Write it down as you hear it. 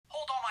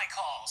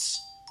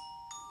balls.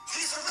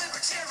 He's a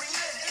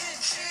libertarian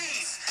in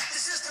chief.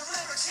 This is the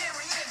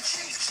libertarian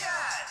chief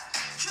chat.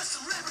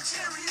 Just a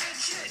libertarian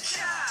chit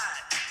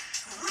chat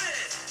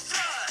with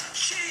the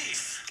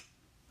chief.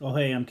 Oh,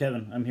 hey, I'm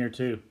Kevin. I'm here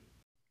too.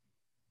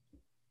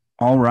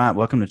 All right.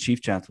 Welcome to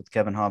Chief Chats with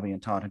Kevin Hobby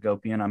and Todd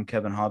Hagopian. I'm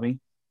Kevin Hobby.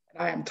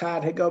 I am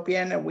Todd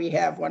Hagopian, and we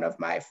have one of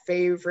my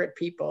favorite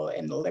people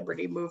in the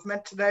Liberty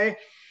Movement today,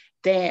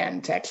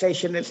 Dan,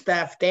 Taxation is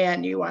Theft.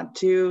 Dan, you want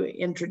to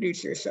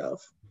introduce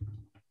yourself?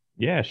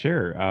 Yeah,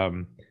 sure.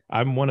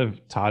 I'm one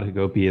of Todd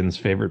Hagopian's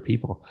favorite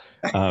people,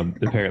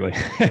 apparently.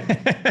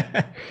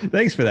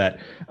 Thanks for that.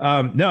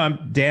 No,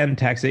 I'm Dan,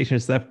 Taxation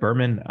is Theft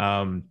Berman.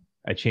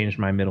 I changed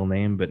my middle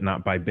name, but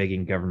not by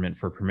begging government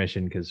for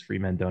permission, because free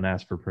men don't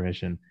ask for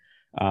permission.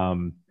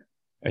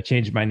 I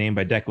changed my name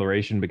by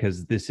declaration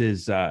because this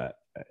is,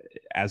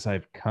 as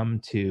I've come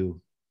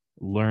to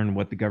learn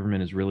what the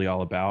government is really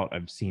all about,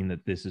 I've seen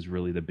that this is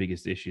really the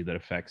biggest issue that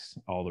affects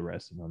all the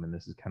rest of them. And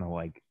this is kind of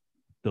like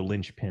the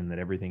linchpin that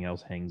everything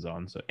else hangs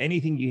on. So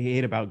anything you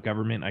hate about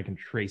government, I can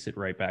trace it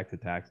right back to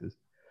taxes.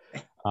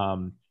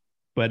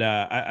 But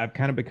I've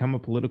kind of become a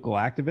political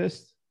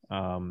activist.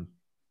 I'm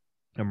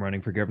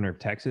running for governor of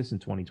Texas in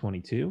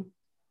 2022.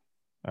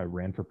 I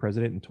ran for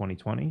president in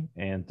 2020,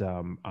 and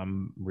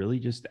I'm really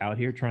just out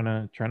here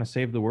trying to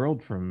save the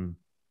world from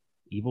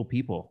evil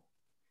people.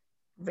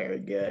 Very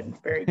good,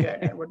 very good.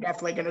 And we're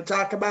definitely going to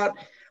talk about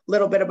a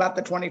little bit about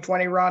the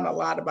 2020 run, a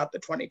lot about the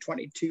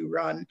 2022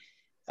 run.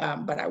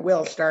 But I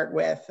will start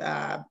with,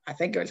 I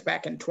think it was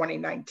back in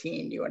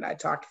 2019, you and I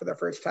talked for the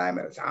first time.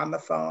 It was on the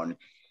phone,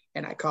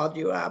 and I called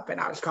you up,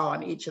 and I was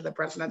calling each of the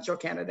presidential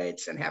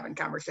candidates and having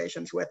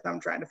conversations with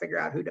them, trying to figure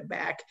out who to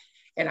back.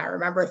 And I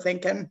remember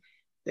thinking,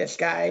 this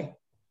guy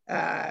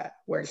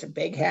wears a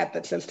big hat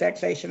that says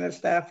taxation is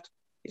theft.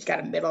 He's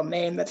got a middle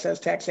name that says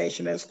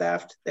taxation is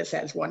theft. This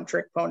has one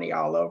trick pony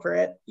all over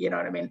it. You know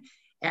what I mean?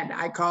 And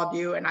I called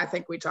you, and I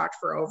think we talked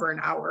for over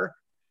an hour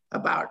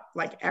about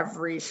like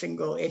every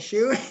single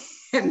issue.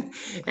 and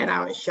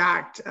I was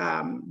shocked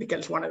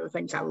because one of the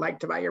things I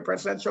liked about your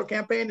presidential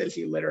campaign is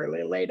you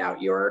literally laid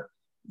out your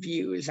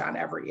views on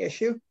every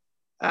issue.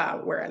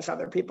 Whereas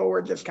other people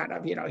were just kind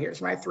of,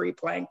 here's my 3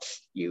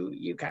 planks.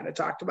 You kind of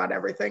talked about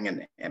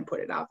everything and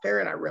put it out there.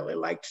 And I really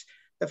liked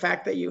the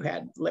fact that you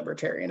had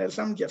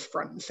libertarianism just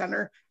front and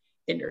center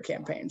in your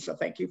campaign. So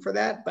thank you for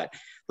that. But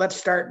let's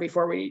start,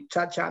 before we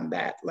touch on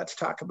that, let's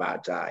talk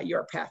about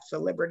your path to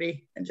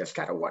liberty and just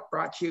kind of what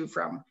brought you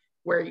from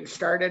where you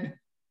started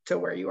to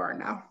where you are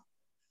now.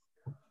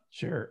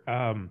 Sure.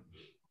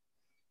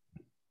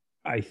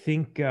 I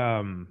think,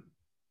 man,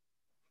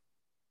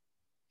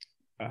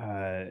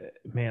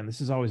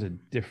 this is always a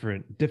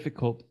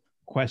difficult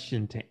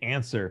question to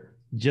answer,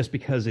 just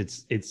because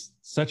it's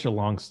such a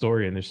long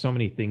story and there's so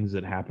many things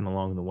that happen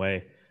along the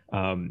way.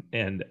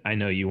 And I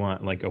know you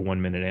want like a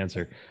 1-minute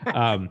answer.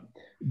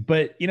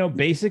 But,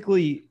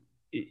 basically,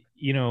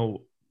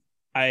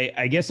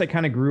 I guess I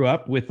kind of grew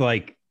up with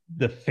like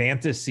the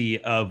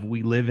fantasy of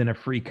we live in a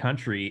free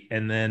country.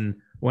 And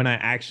then when I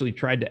actually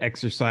tried to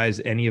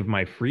exercise any of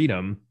my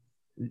freedom,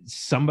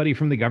 somebody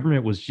from the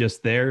government was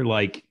just there,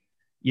 like,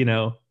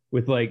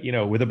 with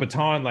a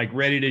baton, like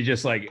ready to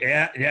just like,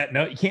 yeah,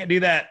 no, you can't do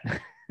that.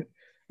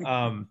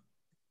 And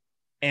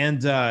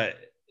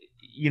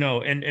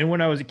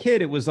when I was a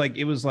kid, it was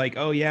like,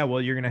 oh yeah,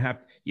 well, you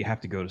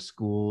have to go to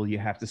school. You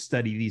have to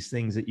study these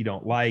things that you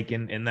don't like.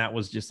 And that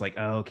was just like,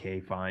 oh,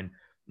 okay, fine.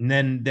 And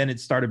then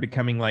it started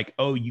becoming like,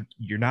 oh,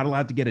 you're not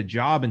allowed to get a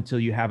job until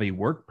you have a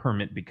work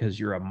permit because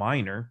you're a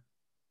minor.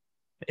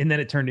 And then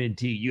it turned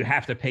into, you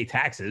have to pay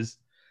taxes.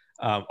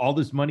 All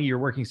this money you're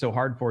working so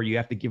hard for, you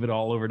have to give it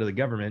all over to the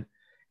government.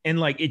 And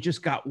like, it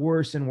just got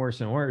worse and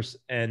worse and worse.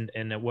 And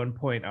at one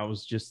point I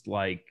was just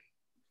like,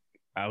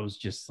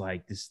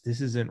 this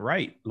isn't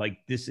right.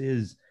 Like, this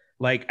is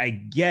like, I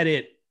get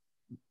it,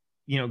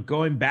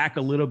 going back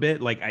a little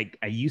bit, like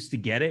I used to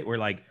get it, where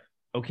like,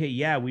 okay,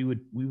 yeah, we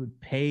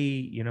would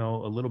pay,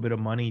 a little bit of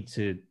money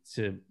to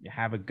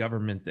have a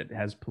government that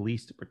has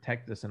police to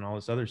protect us and all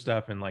this other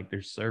stuff. And like,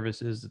 there's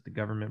services that the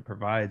government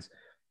provides.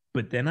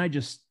 But then I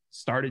just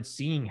started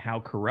seeing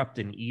how corrupt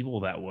and evil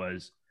that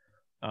was,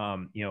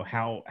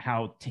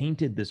 how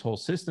tainted this whole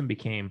system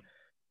became.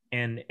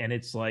 And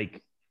it's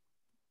like,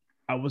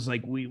 I was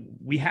like,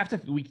 we have to,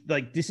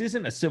 like, this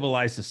isn't a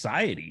civilized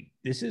society.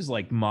 This is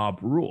like mob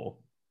rule.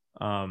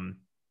 And,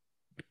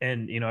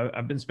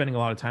 I've been spending a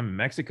lot of time in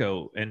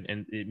Mexico, and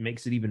it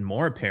makes it even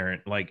more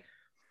apparent. Like,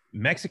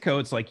 Mexico,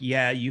 it's like,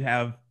 yeah, you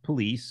have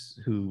police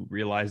who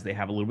realize they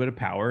have a little bit of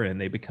power and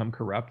they become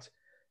corrupt.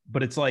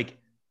 But it's like,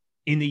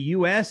 in the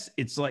US,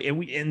 it's like,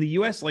 in the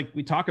US, like,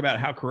 we talk about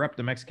how corrupt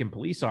the Mexican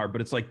police are, but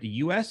it's like the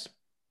US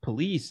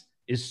police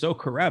is so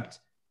corrupt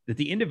that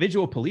the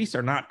individual police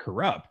are not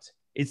corrupt.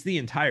 It's the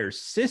entire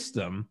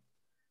system.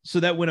 So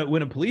that when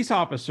a police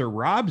officer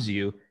robs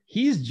you,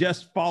 he's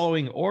just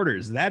following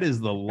orders. That is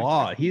the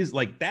law. He's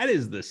like, that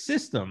is the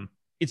system.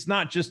 It's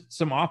not just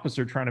some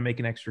officer trying to make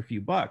an extra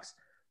few bucks.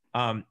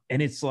 And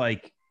it's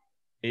like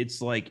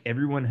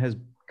everyone has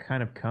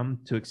kind of come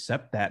to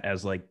accept that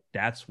as like,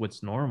 that's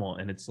what's normal.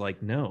 And it's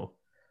like, no,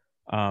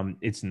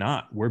 it's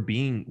not. We're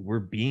being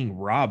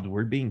robbed.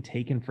 We're being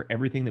taken for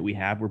everything that we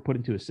have. We're put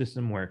into a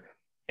system where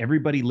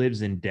everybody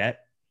lives in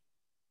debt.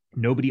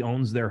 Nobody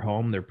owns their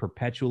home. They're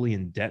perpetually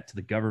in debt to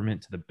the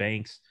government, to the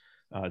banks,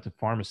 to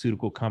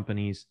pharmaceutical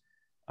companies.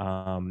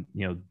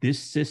 This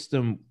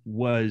system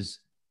was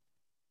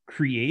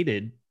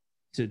created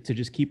to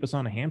just keep us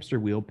on a hamster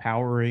wheel,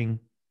 powering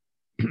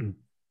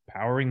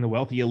the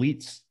wealthy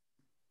elites'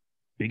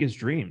 biggest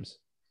dreams.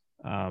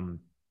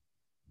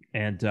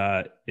 And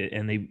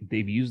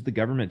they've used the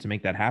government to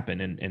make that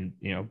happen. And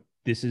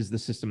this is the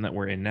system that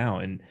we're in now.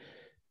 And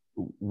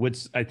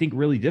what's, I think,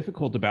 really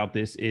difficult about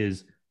this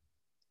is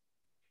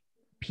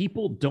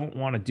people don't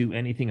want to do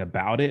anything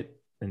about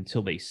it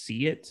until they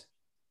see it.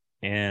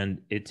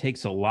 And it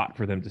takes a lot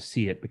for them to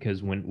see it,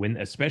 because when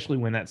especially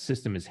when that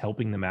system is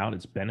helping them out,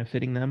 it's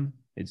benefiting them.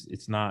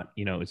 It's not,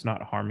 it's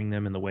not harming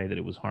them in the way that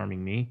it was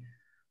harming me.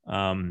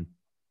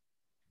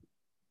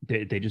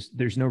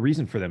 There's no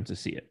reason for them to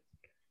see it.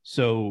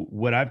 So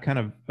what I've kind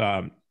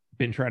of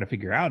been trying to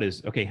figure out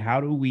is, okay,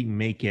 how do we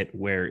make it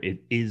where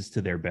it is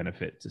to their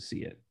benefit to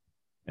see it?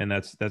 And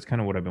that's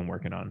kind of what I've been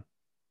working on.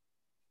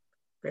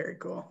 Very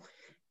cool.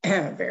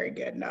 Very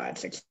good. No,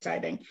 it's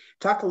exciting.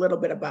 Talk a little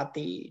bit about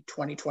the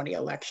 2020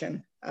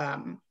 election,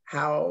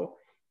 how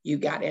you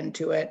got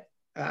into it,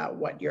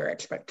 what your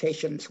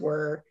expectations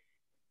were,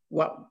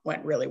 what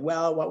went really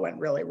well, what went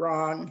really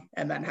wrong,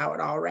 and then how it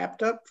all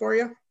wrapped up for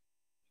you.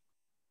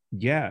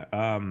 Yeah.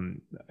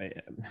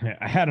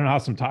 I had an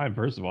awesome time,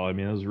 first of all. I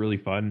mean, it was really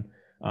fun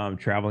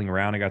traveling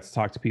around. I got to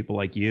talk to people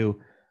like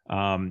you,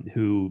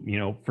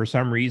 who, for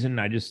some reason,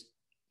 I just,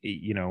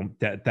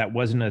 that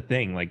wasn't a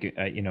thing. Like,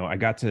 I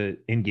got to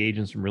engage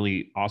in some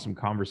really awesome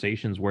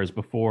conversations, whereas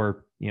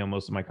before,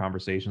 most of my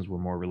conversations were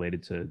more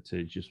related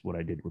to just what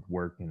I did with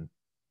work and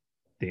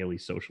daily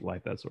social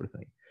life, that sort of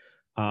thing.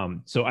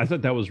 So I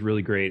thought that was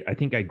really great. I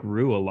think I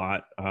grew a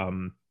lot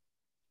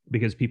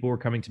because people were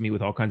coming to me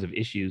with all kinds of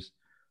issues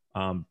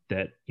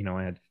that,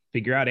 I had to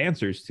figure out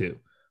answers to.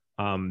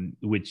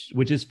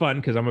 Which is fun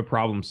because I'm a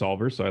problem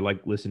solver. So I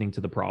like listening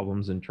to the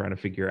problems and trying to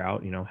figure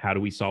out, how do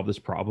we solve this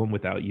problem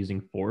without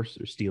using force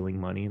or stealing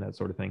money, that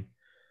sort of thing.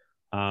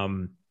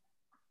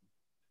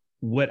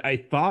 What I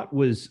thought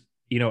was,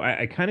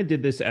 I kind of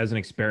did this as an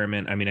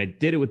experiment. I mean, I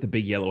did it with the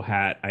big yellow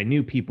hat. I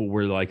knew people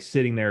were like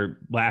sitting there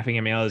laughing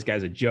at me. Oh, this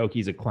guy's a joke.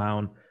 He's a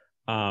clown.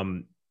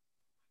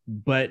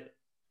 But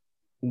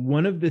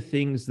one of the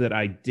things that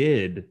I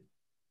did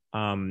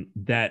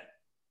that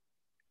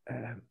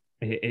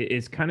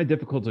it's kind of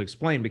difficult to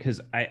explain,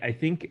 because I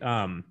think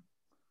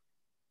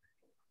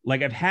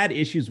like I've had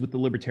issues with the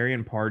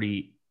Libertarian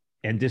Party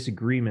and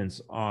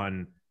disagreements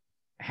on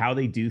how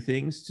they do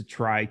things to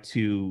try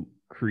to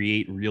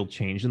create real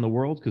change in the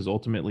world, because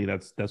ultimately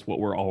that's what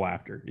we're all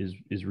after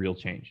is real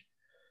change.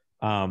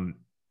 And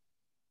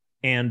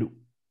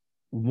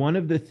one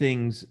of the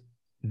things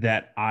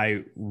that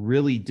I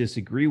really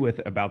disagree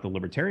with about the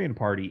Libertarian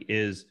Party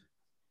is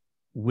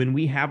when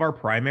we have our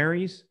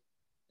primaries,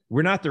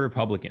 we're not the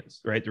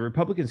Republicans, right? The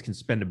Republicans can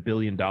spend $1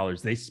 billion.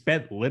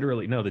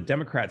 The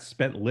Democrats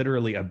spent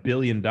literally $1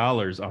 billion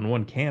on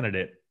one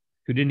candidate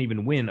who didn't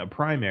even win a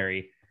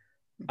primary.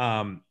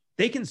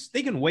 They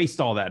can waste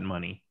all that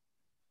money.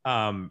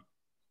 And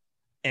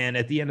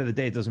at the end of the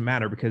day, it doesn't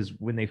matter, because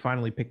when they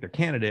finally pick their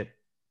candidate,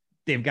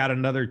 they've got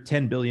another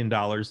 $10 billion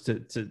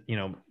to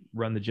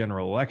run the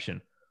general election.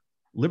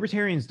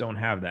 Libertarians don't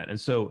have that. And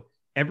so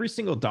every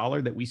single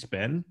dollar that we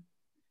spend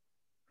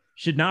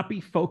should not be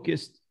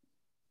focused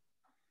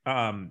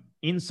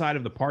inside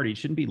of the party. It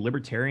shouldn't be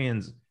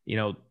libertarians,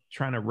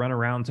 trying to run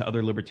around to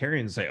other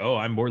libertarians and say, oh,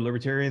 I'm more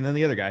libertarian than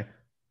the other guy.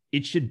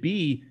 It should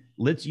be,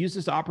 let's use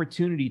this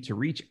opportunity to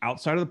reach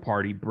outside of the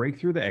party, break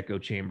through the echo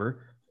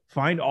chamber,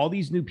 find all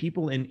these new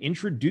people and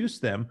introduce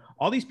them.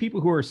 All these people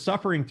who are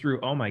suffering through,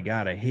 oh my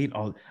God,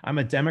 I'm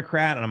a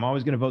Democrat and I'm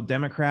always going to vote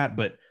Democrat,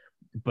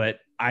 but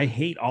I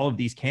hate all of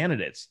these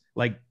candidates.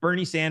 Like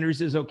Bernie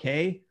Sanders is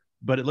okay,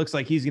 but it looks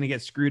like he's going to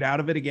get screwed out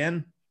of it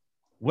again.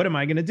 What am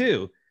I going to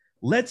do?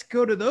 Let's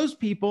go to those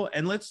people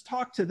and let's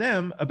talk to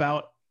them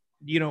about,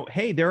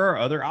 hey, there are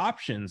other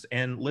options,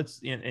 and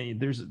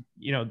there's,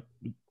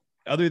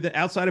 other than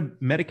outside of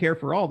Medicare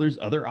for all, there's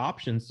other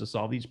options to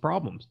solve these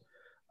problems.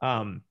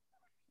 And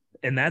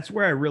that's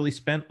where I really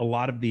spent a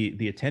lot of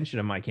the attention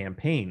of my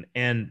campaign.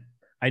 And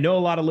I know a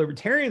lot of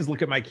libertarians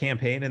look at my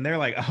campaign and they're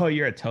like, oh,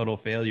 you're a total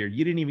failure.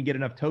 You didn't even get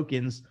enough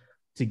tokens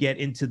to get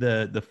into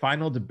the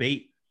final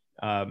debate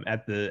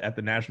at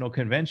the national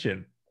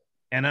convention.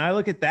 And I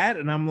look at that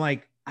and I'm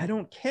like, I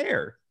don't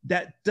care.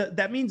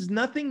 That means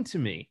nothing to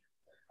me.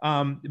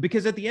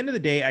 Because at the end of the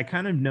day, I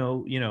kind of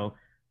know,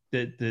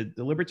 the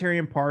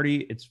Libertarian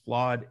Party, it's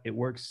flawed. It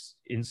works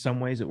in some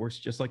ways. It works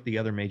just like the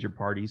other major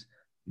parties.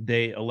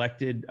 They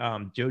elected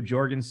Jo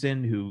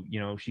Jorgensen, who,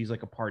 she's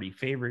like a party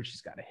favorite.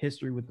 She's got a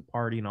history with the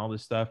party and all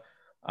this stuff.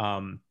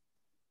 And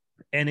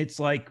it's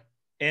like,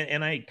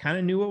 and I kind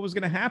of knew what was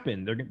going to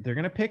happen. They're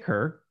going to pick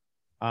her.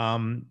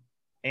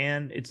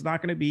 and it's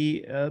not going to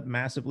be a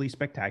massively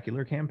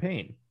spectacular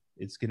campaign.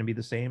 It's going to be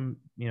the same,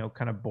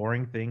 kind of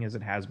boring thing as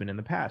it has been in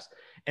the past.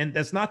 And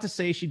that's not to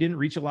say she didn't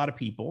reach a lot of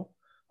people.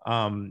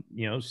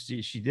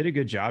 She did a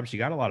good job. She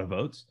got a lot of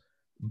votes,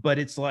 but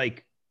it's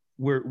like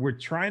we're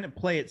trying to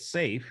play it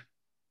safe.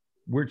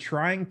 We're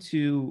trying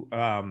to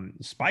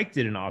Spike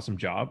did an awesome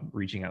job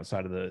reaching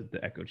outside of the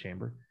echo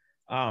chamber.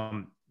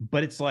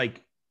 But it's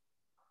like,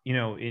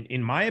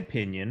 in my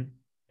opinion,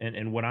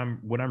 and what I'm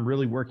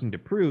really working to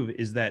prove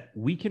is that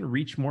we can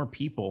reach more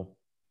people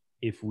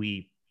if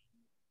we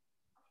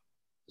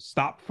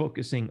stop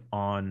focusing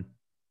on,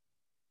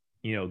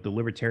 the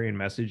libertarian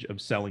message of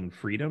selling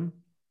freedom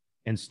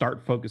and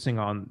start focusing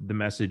on the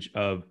message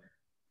of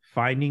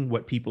finding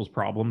what people's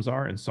problems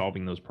are and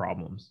solving those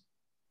problems.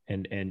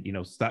 And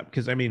stop,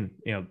 because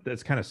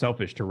that's kind of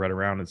selfish to run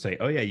around and say,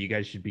 oh yeah, you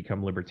guys should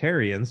become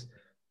libertarians.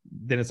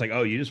 Then it's like,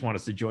 oh, you just want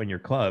us to join your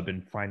club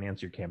and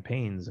finance your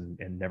campaigns and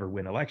never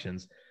win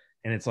elections.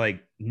 And it's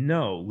like,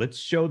 no, let's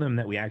show them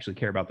that we actually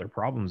care about their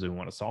problems and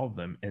want to solve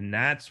them. And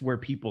that's where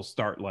people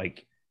start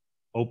like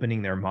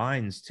opening their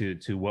minds to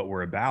what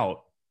we're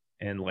about,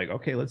 and like,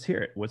 okay, let's hear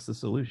it. What's the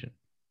solution?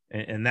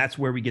 And that's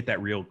where we get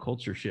that real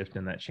culture shift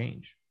and that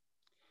change.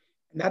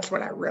 And that's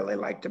what I really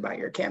liked about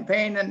your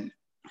campaign and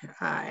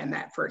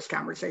that first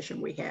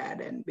conversation we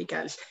had. And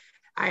because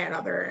I had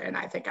and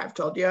I think I've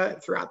told you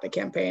throughout the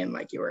campaign,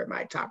 like you were in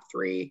my top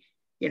 3,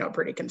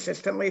 pretty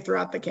consistently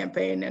throughout the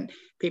campaign. And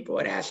people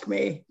would ask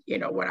me,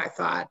 what I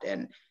thought,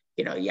 and,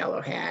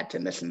 yellow hat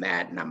and this and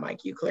that. And I'm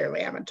like, you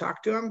clearly haven't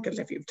talked to him, because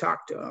if you've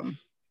talked to him,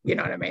 you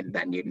know what I mean,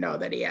 then you'd know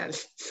that he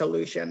has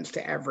solutions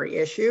to every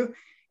issue.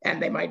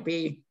 And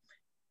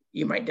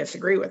you might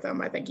disagree with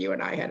him. I think you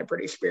and I had a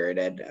pretty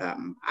spirited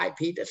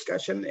IP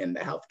discussion in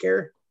the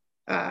healthcare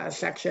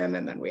section.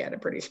 And then we had a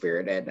pretty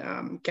spirited,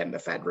 can the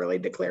Fed really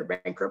declare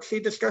bankruptcy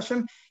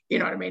discussion? You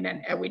know what I mean?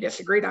 And we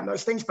disagreed on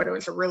those things, but it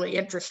was a really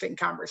interesting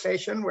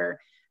conversation where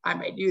I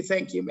made you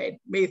think, you made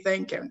me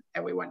think, and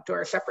we went to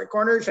our separate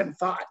corners and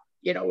thought,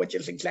 which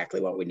is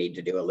exactly what we need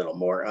to do a little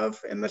more of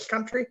in this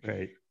country.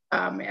 Right.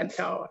 And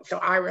so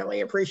I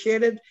really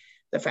appreciated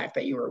the fact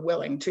that you were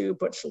willing to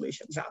put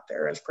solutions out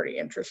there. It's pretty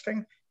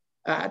interesting.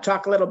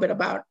 Talk a little bit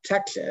about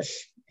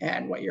Texas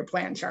and what your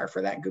plans are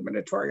for that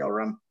gubernatorial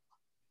run.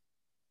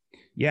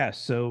 Yeah,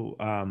 so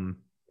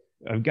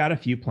I've got a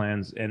few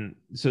plans, and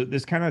so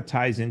this kind of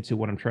ties into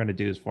what I'm trying to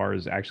do as far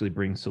as actually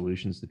bring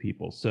solutions to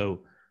people.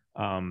 So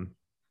I'm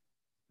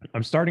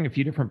starting a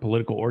few different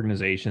political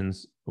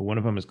organizations. One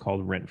of them is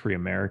called Rent Free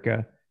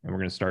America, and we're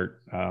going to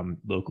start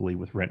locally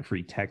with Rent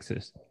Free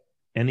Texas.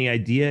 And the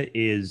idea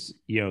is,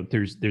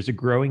 there's a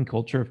growing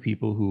culture of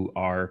people who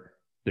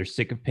they're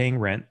sick of paying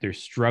rent, they're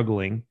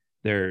struggling,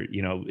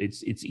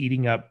 it's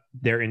eating up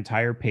their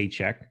entire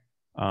paycheck.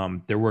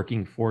 They're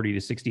working 40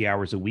 to 60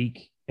 hours a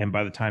week, and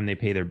by the time they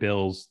pay their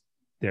bills,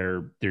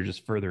 they're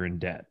just further in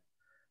debt.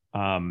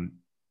 And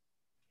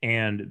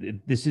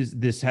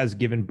this has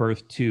given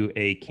birth to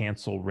a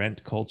cancel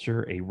rent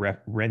culture, a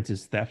rent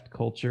is theft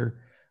culture.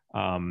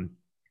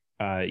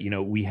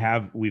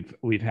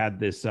 We've had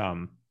this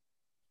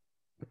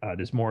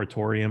this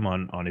moratorium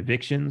on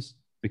evictions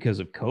because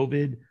of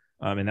COVID,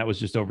 and that was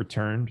just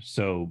overturned.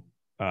 So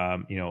a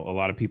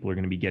lot of people are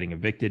going to be getting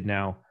evicted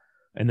now.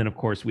 And then, of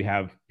course, we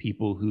have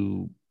people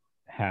who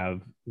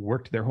have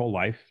worked their whole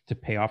life to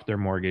pay off their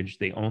mortgage.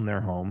 They own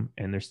their home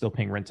and they're still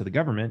paying rent to the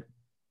government.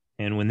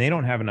 And when they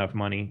don't have enough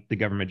money, the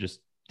government just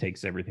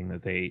takes everything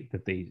that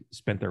they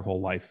spent their whole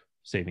life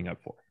saving up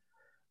for.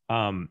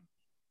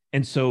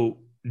 And so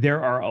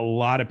there are a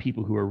lot of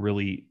people who are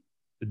really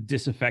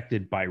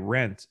disaffected by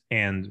rent.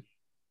 And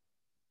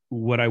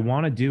what I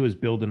want to do is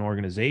build an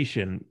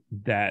organization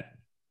that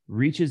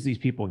reaches these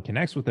people and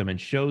connects with them and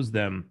shows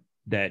them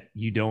that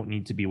you don't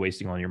need to be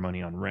wasting all your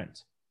money on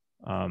rent.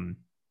 And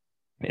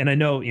I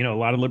know, a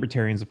lot of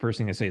libertarians, the first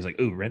thing they say is like,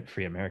 "Ooh, Rent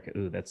Free America.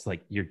 Ooh, that's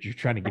like, you're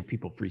trying to give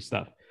people free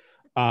stuff."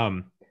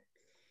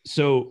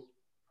 So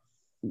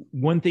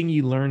one thing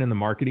you learn in the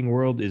marketing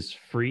world is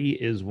free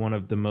is one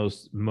of the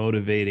most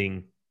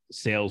motivating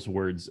sales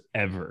words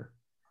ever.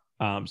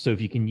 So if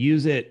you can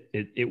use it,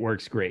 it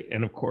works great.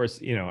 And of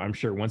course, I'm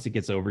sure once it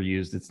gets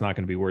overused, it's not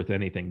going to be worth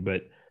anything.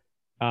 But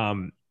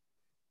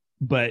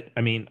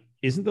I mean,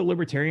 isn't the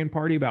Libertarian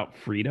Party about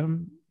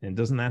freedom? And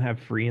doesn't that have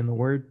free in the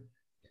word?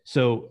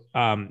 So,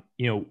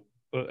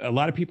 a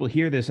lot of people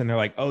hear this and they're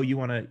like, "Oh, you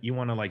want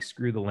to like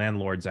screw the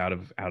landlords out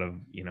of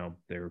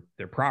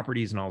their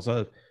properties and all this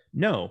other."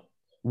 No,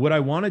 what I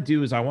want to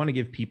do is I want to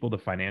give people the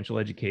financial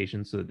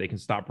education so that they can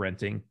stop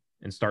renting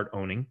and start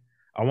owning.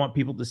 I want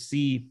people to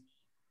see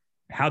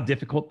how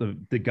difficult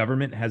the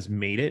government has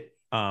made it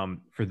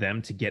for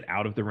them to get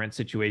out of the rent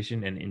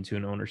situation and into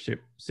an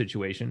ownership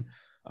situation.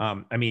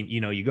 I mean,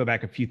 you go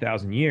back a few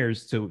thousand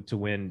years to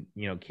when,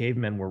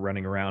 cavemen were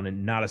running around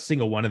and not a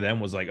single one of them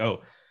was like,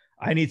 "Oh,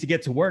 I need to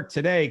get to work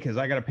today because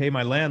I got to pay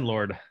my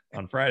landlord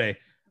on Friday."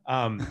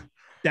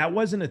 That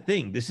wasn't a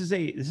thing. This is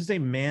a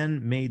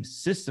man-made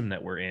system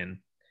that we're in.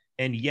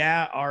 And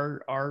yeah,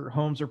 our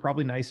homes are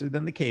probably nicer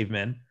than the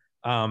cavemen.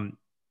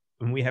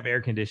 and we have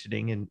air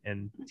conditioning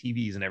and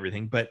TVs and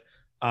everything, but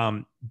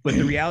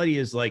the reality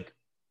is, like,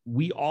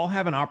 we all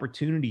have an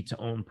opportunity to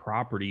own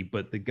property,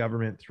 but the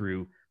government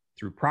through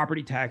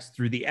property tax,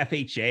 through the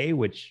FHA,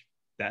 which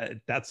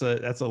that's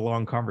a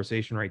long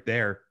conversation right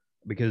there,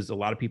 because a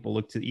lot of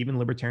people even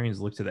libertarians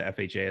look to the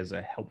FHA as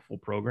a helpful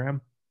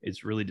program.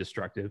 It's really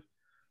destructive.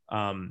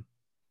 All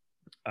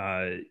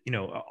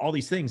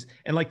these things.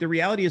 And like, the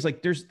reality is,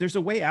 like, there's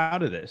a way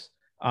out of this.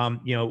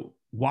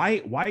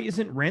 Why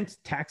isn't rent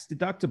tax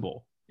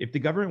deductible? If the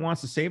government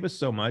wants to save us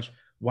so much,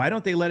 why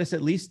don't they let us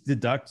at least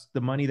deduct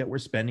the money that we're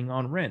spending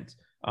on rent,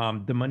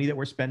 the money that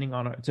we're spending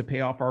to pay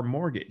off our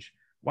mortgage?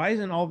 Why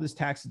isn't all of this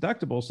tax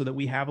deductible so that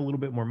we have a little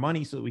bit more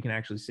money so that we can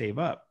actually save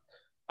up?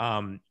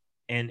 And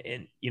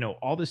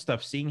all this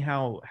stuff, seeing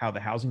how the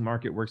housing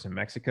market works in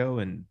Mexico,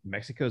 and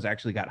Mexico's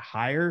actually got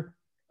higher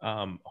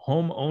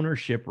home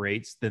ownership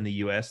rates than the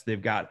US.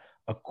 They've got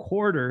a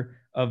quarter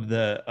of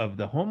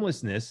the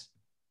homelessness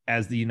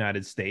as the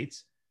United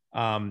States.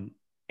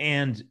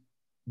 And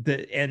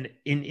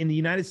in the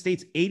United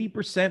States,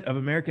 80% of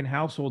American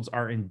households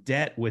are in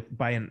debt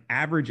by an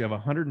average of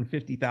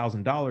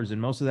 $150,000,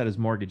 and most of that is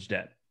mortgage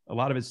debt. A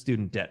lot of it's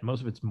student debt.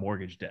 Most of it's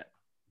mortgage debt.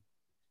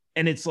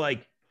 And it's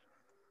like,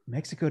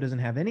 Mexico doesn't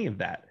have any of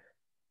that.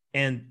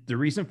 And the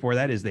reason for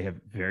that is they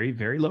have very,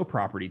 very low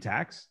property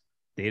tax.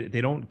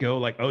 They don't go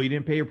like, oh, you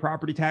didn't pay your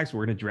property tax,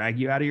 we're going to drag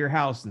you out of your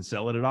house and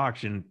sell it at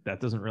auction. That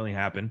doesn't really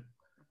happen.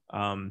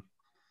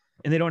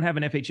 And they don't have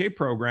an FHA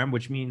program,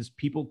 which means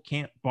people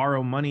can't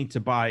borrow money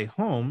to buy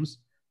homes,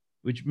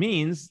 which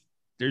means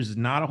there's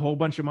not a whole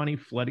bunch of money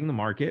flooding the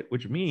market,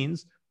 which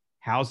means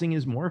housing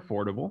is more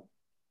affordable,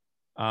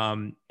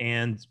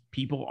 and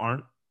people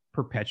aren't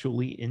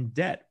perpetually in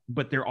debt.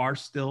 But there are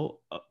still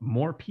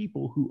more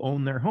people who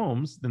own their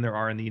homes than there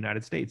are in the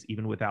United States,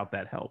 even without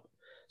that help.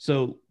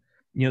 So,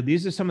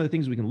 these are some of the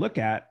things we can look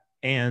at.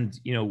 And,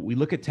 we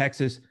look at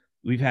Texas,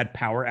 we've had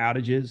power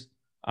outages.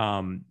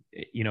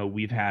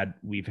 We've had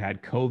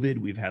COVID,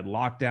 we've had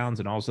lockdowns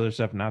and all this other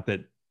stuff. Not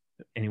that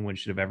anyone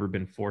should have ever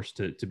been forced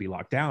to be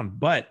locked down,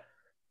 but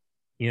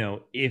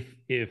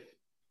if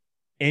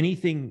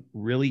anything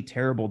really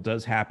terrible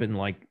does happen,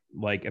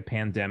 like a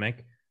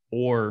pandemic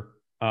or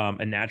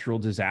a natural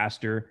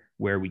disaster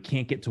where we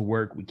can't get to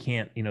work, we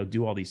can't,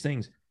 do all these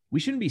things, we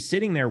shouldn't be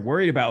sitting there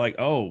worried about like,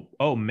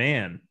 oh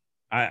man,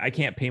 I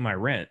can't pay my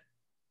rent.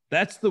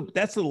 That's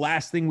the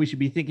last thing we should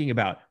be thinking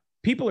about.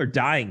 People are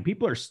dying.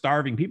 People are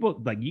starving.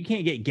 People, like, you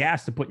can't get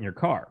gas to put in your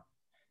car.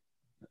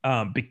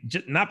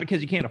 Not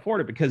because you can't afford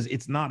it, because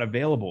it's not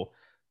available.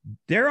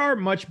 There are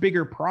much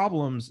bigger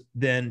problems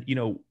than,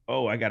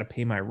 I got to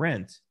pay my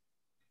rent.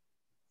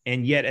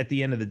 And yet at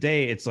the end of the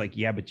day, it's like,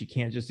 yeah, but you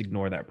can't just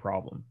ignore that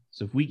problem.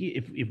 So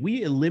if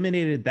we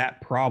eliminated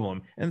that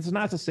problem, and it's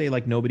not to say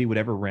like nobody would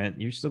ever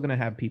rent, you're still going to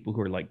have people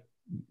who are like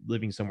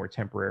living somewhere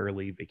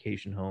temporarily,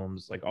 vacation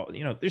homes, like all,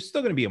 there's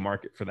still going to be a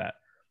market for that.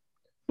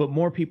 But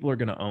more people are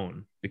going to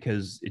own,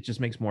 because it just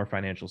makes more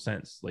financial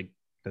sense. Like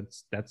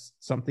that's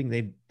something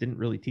they didn't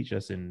really teach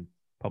us in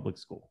public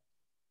school.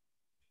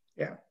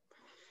 Yeah,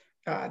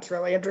 it's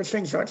really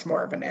interesting. So it's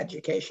more of an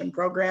education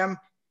program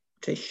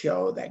to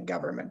show that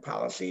government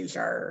policies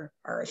are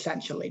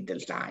essentially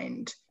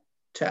designed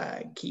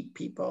to keep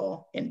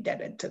people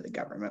indebted to the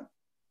government.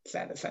 Is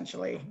that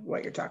essentially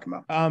what you're talking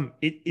about?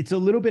 It's a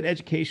little bit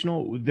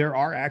educational. There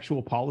are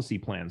actual policy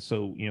plans.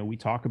 So, we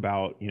talk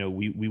about,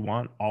 we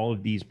want all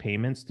of these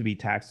payments to be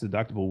tax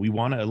deductible. We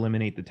want to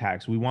eliminate the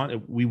tax. We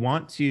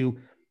want to,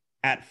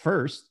 at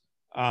first,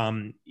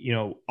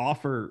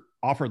 offer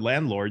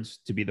landlords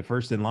to be the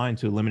first in line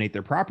to eliminate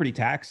their property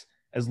tax,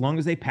 as long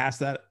as they pass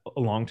that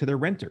along to their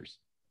renters.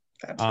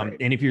 That's right.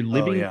 And if you're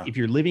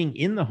living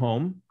in the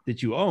home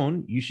that you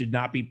own, you should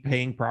not be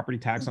paying property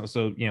tax on.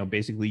 So,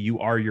 basically you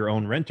are your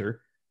own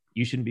renter.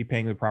 You shouldn't be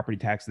paying the property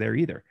tax there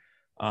either.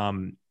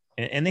 And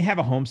they have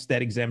a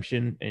homestead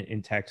exemption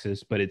in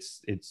Texas, but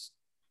it's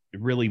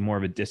really more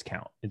of a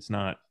discount. It's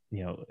not,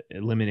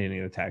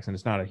 eliminating the tax, and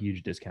it's not a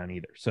huge discount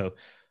either. So,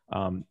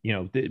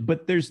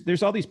 but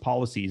there's all these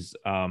policies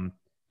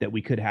that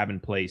we could have in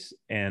place.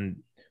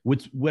 And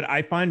what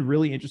I find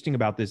really interesting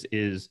about this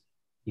is,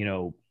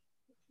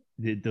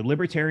 the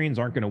libertarians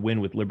aren't going to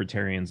win with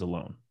libertarians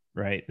alone,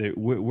 right?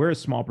 We're a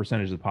small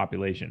percentage of the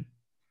population.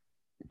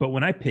 But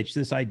when I pitch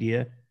this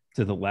idea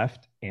to the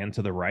left and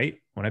to the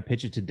right, when I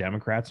pitch it to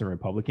Democrats and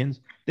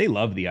Republicans, they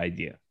love the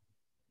idea.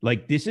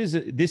 Like this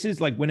is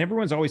like when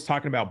everyone's always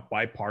talking about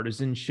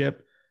bipartisanship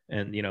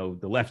and,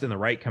 the left and the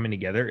right coming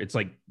together, it's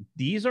like,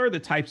 these are the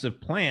types of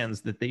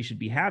plans that they should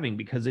be having,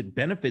 because it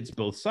benefits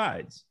both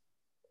sides.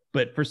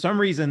 But for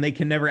some reason, they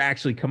can never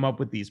actually come up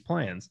with these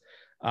plans.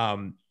 We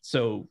don't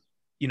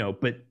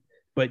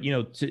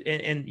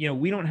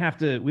have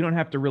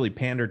to really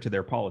pander to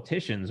their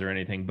politicians or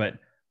anything, but,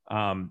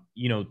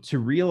 to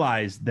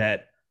realize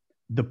that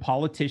the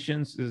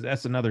politicians,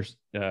 that's another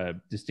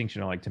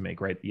distinction I like to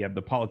make, right? You have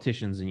the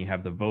politicians and you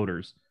have the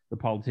voters. The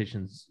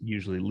politicians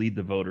usually lead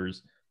the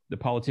voters. The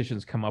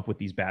politicians come up with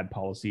these bad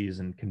policies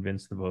and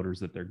convince the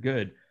voters that they're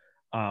good.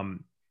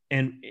 And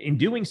in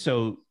doing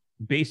so,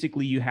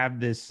 basically you have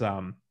this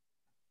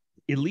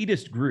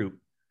elitist group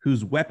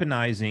who's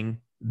weaponizing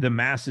the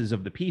masses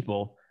of the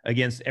people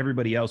against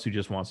everybody else who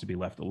just wants to be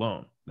left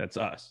alone. That's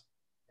us.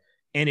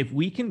 And if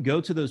we can go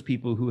to those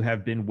people who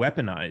have been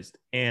weaponized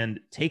and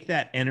take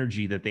that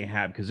energy that they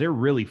have, because they're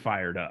really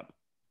fired up,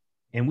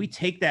 and we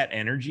take that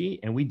energy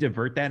and we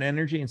divert that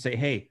energy and say,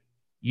 hey,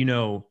 you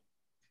know,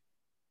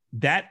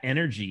 that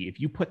energy, if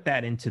you put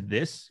that into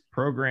this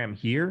program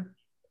here,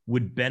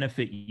 would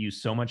benefit you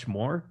so much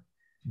more.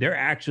 They're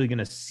actually going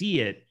to see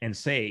it and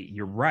say,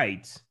 you're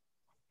right.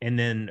 And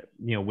then,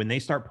 you know, when they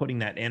start putting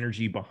that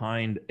energy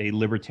behind a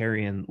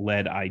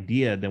libertarian-led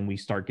idea, then we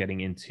start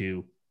getting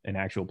into an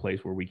actual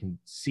place where we can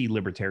see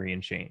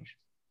libertarian change.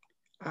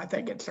 I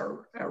think it's a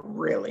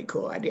really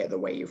cool idea, the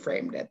way you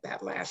framed it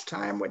that last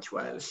time, which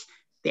was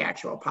the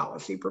actual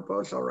policy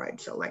proposal, right?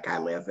 So like I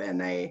live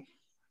in a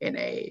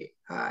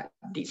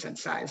decent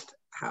sized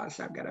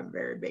house. I've got a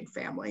very big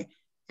family,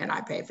 and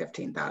I pay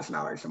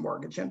 $15,000 in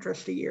mortgage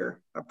interest a year,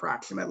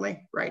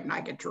 approximately, right? And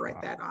I get to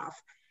write that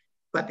off.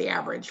 But the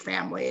average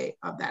family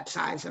of that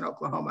size in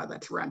Oklahoma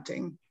that's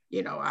renting,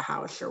 you know, a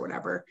house or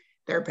whatever,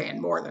 they're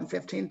paying more than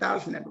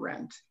 $15,000 in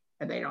rent,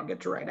 and they don't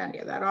get to write any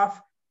of that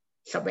off.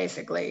 So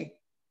basically,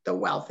 the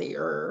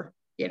wealthier,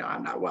 you know,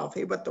 I'm not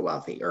wealthy, but the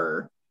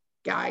wealthier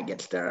guy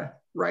gets to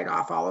write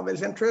off all of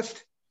his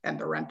interest, and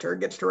the renter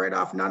gets to write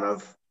off none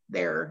of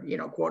their, you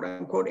know, quote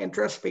unquote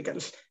interest,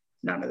 because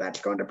none of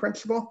that's going to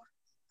principal.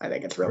 I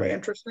think it's really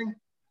interesting.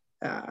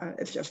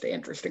 It's just an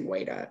interesting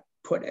way to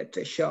put it,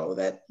 to show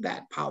that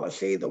that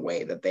policy, the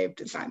way that they've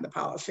designed the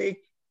policy,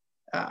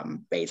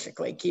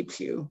 basically keeps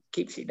you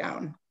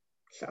down.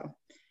 So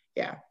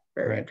yeah,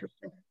 very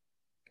interesting.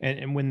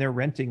 And when they're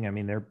renting, I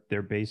mean,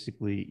 they're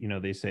basically, you know,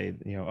 they say,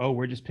 you know, oh,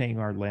 we're just paying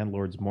our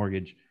landlord's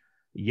mortgage.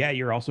 Yeah,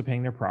 you're also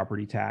paying their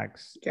property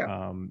tax, you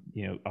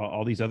know,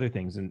 all these other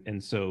things.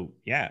 And so,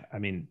 yeah, I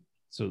mean,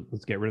 so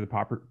let's get rid of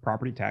the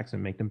property tax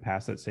and make them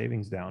pass that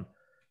savings down.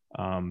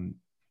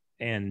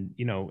 And,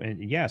 you know,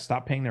 and yeah,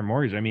 stop paying their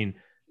mortgage. I mean,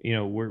 you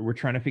know, we're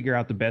trying to figure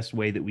out the best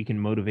way that we can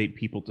motivate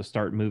people to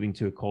start moving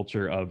to a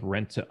culture of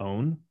rent to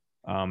own.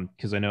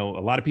 Because I know a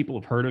lot of people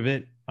have heard of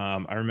it.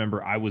 I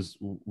remember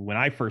when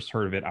I first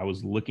heard of it, I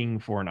was looking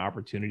for an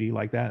opportunity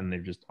like that, and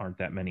there just aren't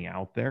that many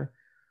out there,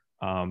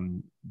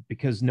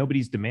 because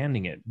nobody's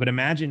demanding it. But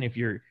imagine if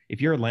you're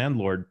a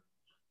landlord,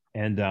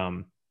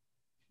 and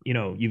you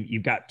know,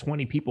 you've got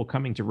 20 people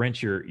coming to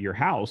rent your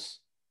house,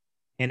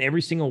 and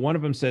every single one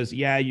of them says,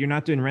 yeah, you're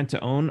not doing rent to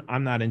own,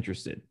 I'm not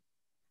interested.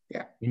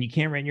 Yeah. And you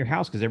can't rent your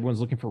house because everyone's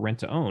looking for rent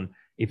to own.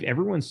 If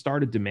everyone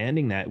started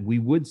demanding that, we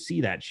would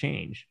see that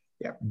change.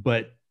 Yeah.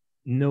 But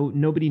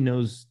nobody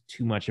knows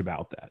too much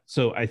about that.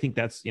 So I think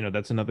that's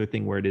another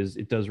thing where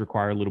it does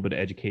require a little bit of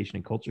education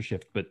and culture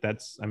shift. But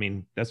that's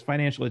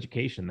financial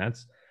education.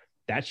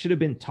 That should have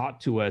been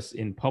taught to us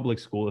in public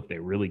school if they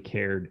really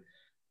cared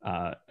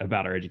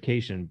about our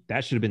education.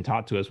 That should have been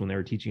taught to us when they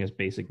were teaching us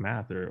basic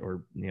math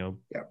or you know,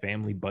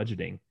 family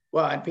budgeting.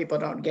 Well, and people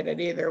don't get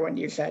it either when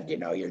you said, you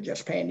know, you're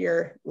just paying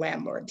your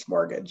landlord's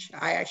mortgage.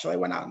 I actually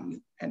went out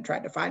and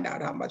tried to find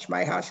out how much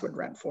my house would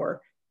rent for,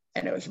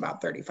 and it was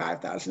about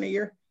 $35,000 a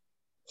year.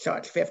 So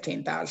it's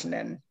 $15,000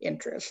 in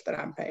interest that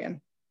I'm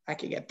paying. I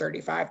could get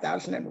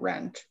 $35,000 in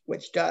rent,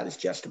 which does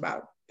just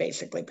about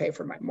basically pay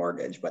for my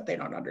mortgage, but they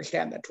don't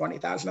understand that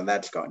 $20,000 of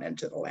that's going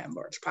into the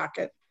landlord's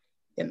pocket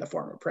in the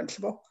form of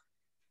principal,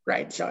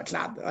 right? So it's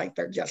not like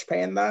they're just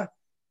paying the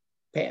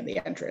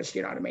interest.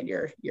 You know what I mean?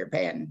 You're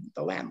paying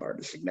the landlord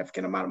a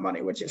significant amount of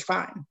money, which is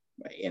fine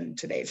in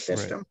today's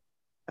system.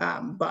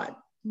 Right.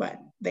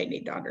 But they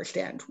need to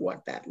understand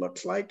what that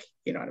looks like.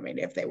 You know what I mean?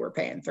 If they were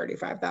paying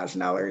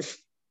 $35,000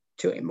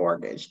 to a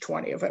mortgage,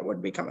 20 of it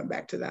would be coming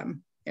back to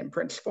them in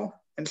principal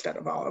instead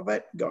of all of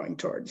it going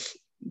towards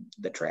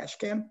the trash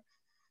can.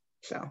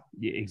 So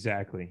yeah,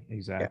 exactly.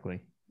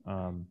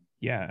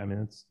 Yeah. I mean,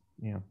 it's,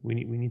 you know, we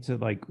need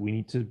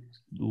to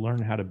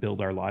learn how to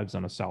build our lives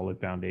on a solid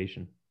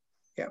foundation.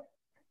 Yep.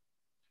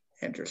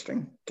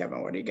 Interesting.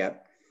 Kevin, what do you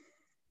got?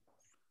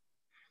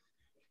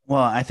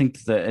 Well, I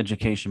think the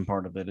education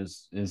part of it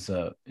is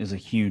a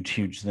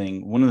huge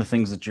thing. One of the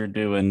things that you're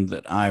doing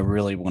that I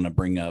really want to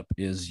bring up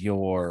is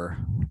your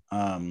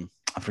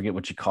I forget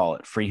what you call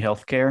it, free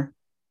healthcare.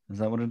 Is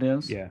that what it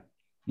is? Yeah.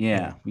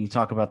 Can you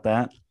talk about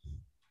that?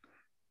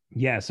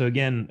 Yeah. So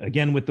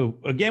again with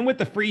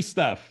the free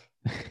stuff.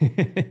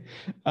 Hey,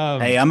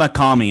 I'm a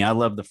commie. I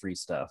love the free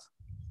stuff.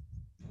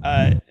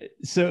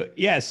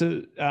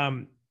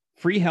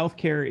 Free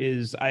healthcare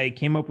is, I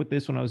came up with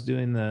this when I was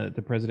doing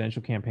the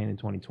presidential campaign in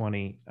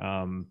 2020.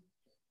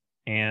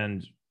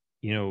 And,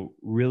 you know,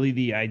 really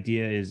the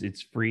idea is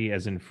it's free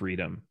as in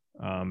freedom.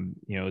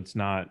 You know, it's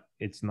not,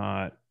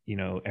 you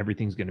know,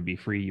 everything's going to be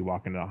free. You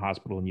walk into a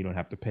hospital and you don't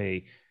have to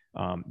pay.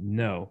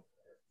 No,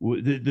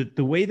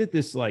 the way that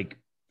this, like,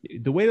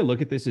 the way to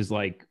look at this is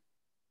like,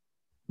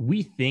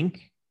 we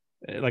think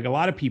like a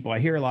lot of people, I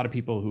hear a lot of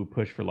people who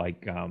push for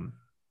like,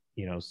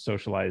 you know,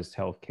 socialized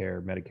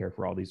healthcare, Medicare,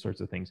 for all these sorts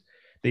of things.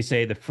 They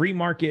say the free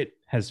market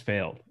has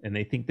failed, and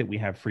they think that we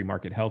have free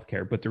market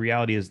healthcare. But the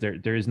reality is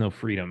there is no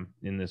freedom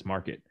in this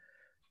market.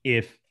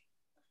 if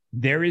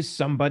there is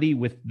somebody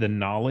with the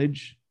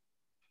knowledge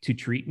to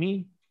treat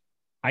me,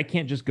 I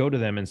can't just go to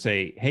them and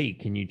say, hey,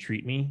 can you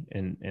treat me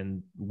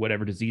and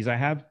whatever disease I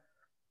have?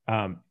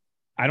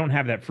 I don't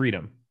have that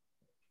freedom.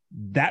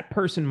 That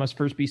person must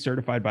first be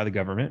certified by the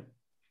government,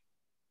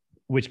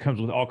 which comes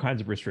with all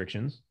kinds of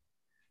restrictions.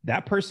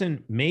 That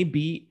person may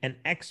be an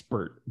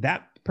expert.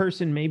 That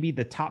person may be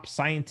the top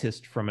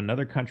scientist from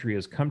another country,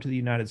 has come to the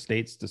United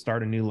States to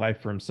start a new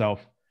life for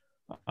himself,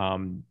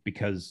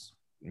 because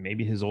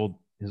maybe his old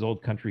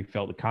country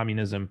fell to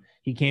communism.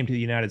 He came to the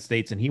United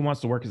States and he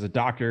wants to work as a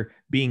doctor,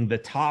 being the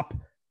top,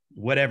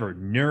 whatever,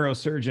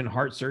 neurosurgeon,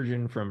 heart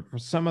surgeon from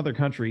some other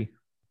country.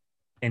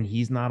 And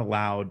he's not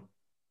allowed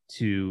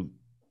to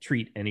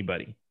treat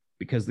anybody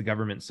because the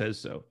government says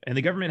so. And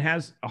the government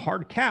has a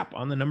hard cap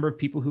on the number of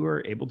people who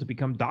are able to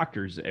become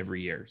doctors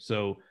every year.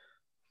 So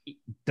it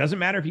doesn't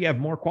matter if you have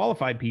more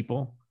qualified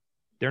people,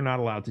 they're not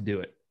allowed to do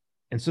it.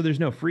 And so there's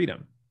no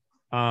freedom.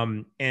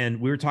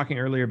 And we were talking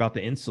earlier about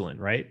the insulin,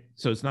 right?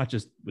 So it's not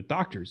just with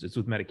doctors, it's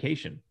with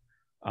medication.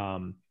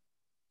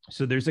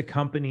 So there's a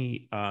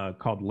company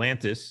called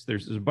Lantus.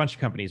 There's a bunch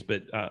of companies,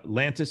 but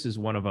Lantus is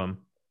one of them.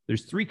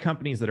 There's 3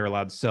 companies that are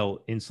allowed to sell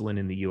insulin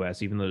in the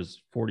US, even though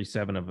there's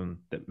 47 of them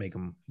that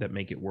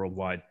make it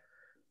worldwide.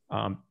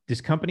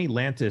 This company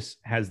Lantus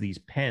has these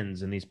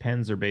pens, and these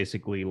pens are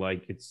basically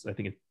like, I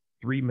think it's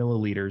 3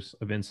 milliliters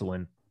of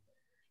insulin.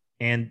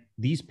 And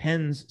these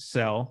pens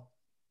sell,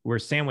 we're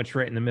sandwiched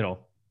right in the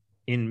middle.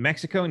 In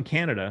Mexico and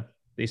Canada,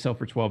 they sell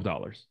for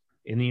 $12.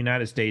 In the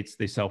United States,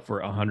 they sell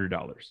for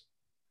 $100.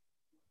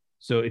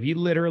 So if you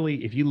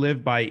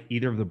live by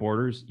either of the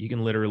borders, you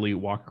can literally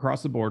walk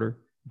across the border,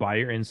 buy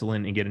your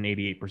insulin, and get an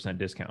 88%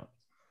 discount.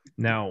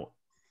 Now,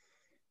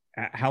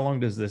 how long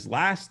does this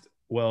last?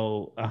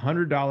 Well,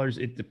 $100,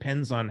 it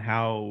depends on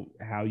how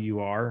you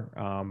are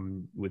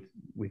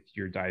with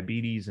your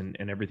diabetes and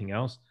everything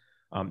else.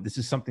 This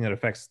is something that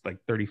affects like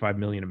 35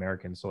 million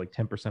Americans, so like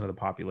 10% of the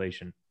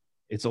population.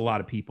 It's a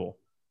lot of people.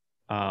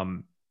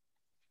 Some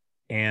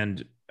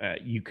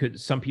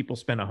people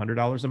spend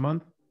 $100 a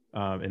month,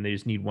 and they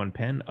just need one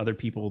pen. Other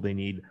people, they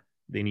need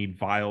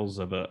vials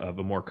of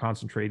a more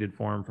concentrated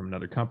form from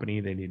another company.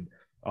 They need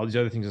all these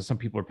other things. And some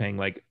people are paying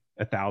like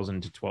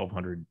 $1,000 to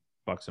 $1,200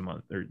 a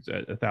month, or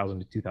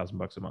 $1,000 to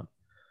 $2,000 a month.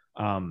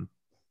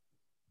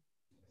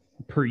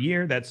 Per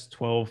year, that's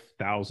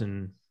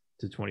 $12,000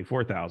 to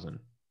 $24,000.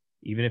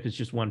 Even if it's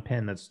just one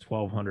pen, that's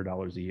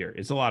 $1,200 a year.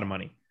 It's a lot of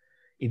money.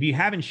 If you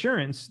have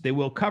insurance, they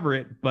will cover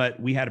it. But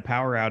we had a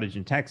power outage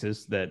in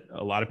Texas that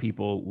a lot of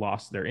people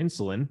lost their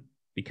insulin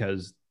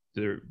because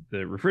the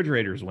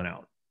refrigerators went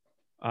out.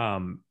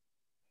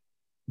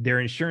 Their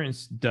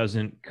insurance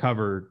doesn't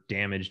cover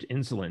damaged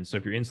insulin. So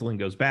if your insulin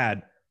goes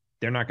bad,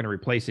 they're not going to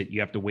replace it. You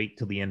have to wait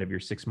till the end of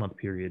your 6-month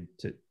period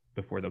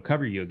before they'll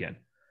cover you again.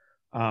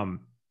 All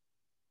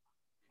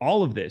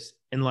of this,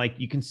 and like,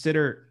 you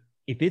consider,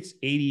 if it's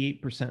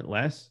 88%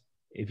 less,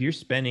 if you're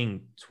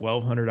spending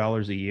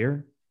 $1,200 a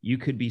year, you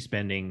could be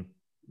spending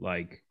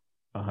like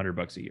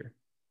 $100 a year.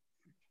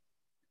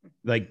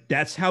 Like,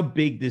 that's how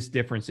big this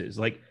difference is.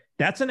 Like,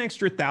 that's an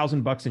extra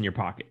 $1,000 in your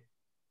pocket.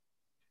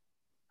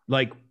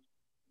 Like,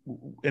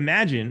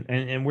 imagine,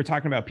 and we're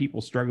talking about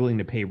people struggling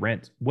to pay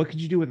rent. What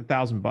could you do with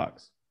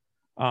 $1,000?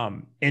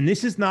 And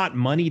this is not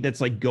money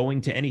that's like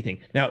going to anything.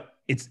 Now,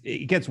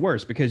 it gets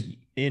worse, because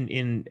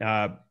in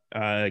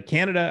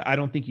Canada, I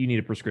don't think you need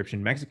a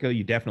prescription. Mexico,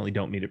 you definitely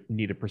don't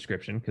need a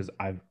prescription, because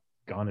I've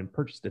gone and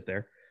purchased it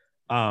there.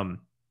 In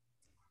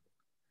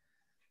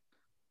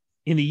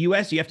the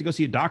US, you have to go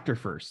see a doctor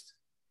first.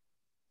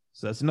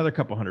 So that's another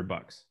couple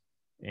 $100.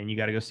 And you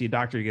got to go see a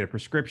doctor. You get a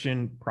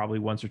prescription probably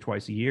once or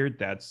twice a year.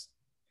 That's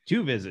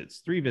 2 visits,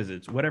 3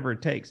 visits, whatever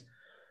it takes.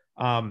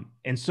 And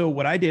so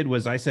what I did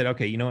was I said,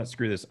 okay, you know what?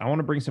 Screw this. I want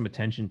to bring some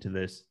attention to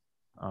this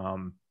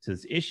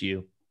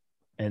issue.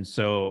 And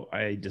so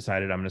I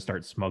decided I'm going to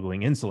start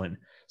smuggling insulin.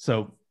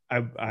 So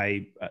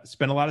I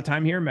spent a lot of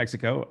time here in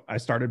Mexico. I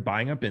started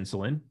buying up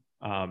insulin.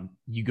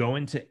 You go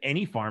into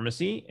any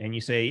pharmacy and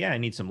you say, yeah, I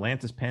need some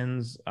Lantus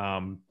pens.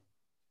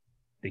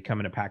 They come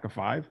in a pack of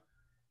 5.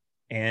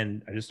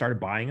 And I just started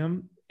buying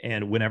them.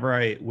 And whenever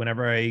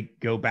I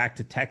go back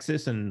to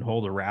Texas and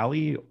hold a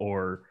rally,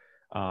 or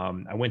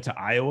I went to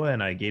Iowa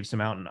and I gave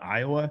some out in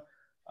Iowa,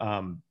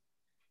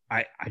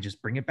 I just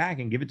bring it back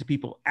and give it to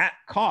people at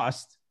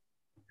cost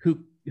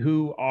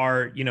who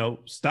are,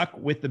 stuck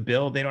with the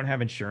bill. They don't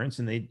have insurance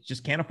and they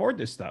just can't afford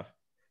this stuff.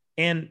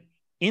 And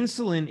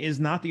insulin is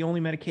not the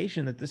only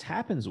medication that this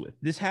happens with.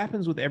 This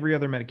happens with every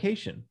other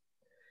medication.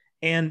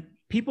 And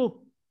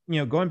people,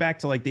 going back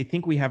to, like, they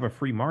think we have a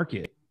free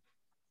market.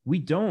 We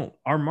don't.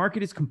 Our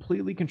market is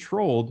completely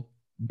controlled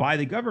by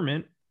the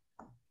government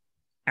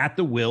at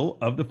the will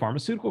of the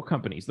pharmaceutical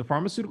companies. The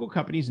pharmaceutical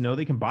companies know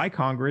they can buy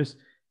Congress,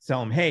 tell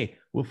them, hey,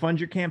 we'll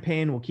fund your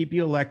campaign. We'll keep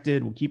you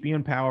elected. We'll keep you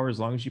in power as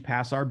long as you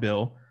pass our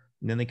bill.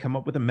 And then they come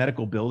up with a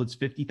medical bill that's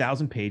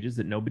 50,000 pages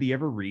that nobody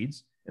ever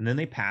reads. And then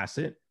they pass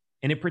it,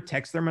 and it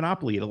protects their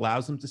monopoly. It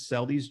allows them to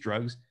sell these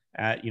drugs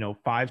at,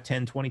 5,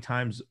 10, 20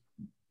 times,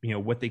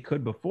 what they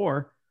could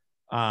before.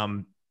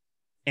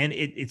 And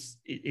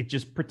it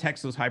just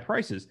protects those high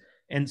prices.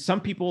 And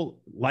some people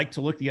like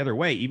to look the other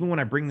way. Even when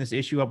I bring this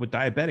issue up with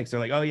diabetics, they're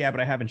like, oh yeah, but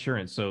I have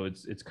insurance, so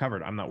it's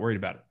covered. I'm not worried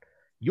about it.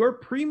 Your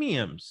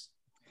premiums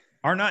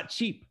are not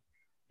cheap.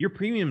 Your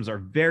premiums are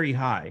very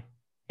high.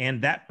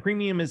 And that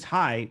premium is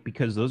high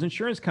because those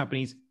insurance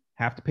companies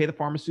have to pay the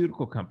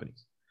pharmaceutical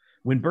companies.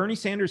 When Bernie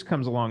Sanders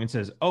comes along and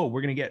says, oh,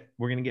 we're going to get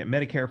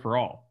Medicare for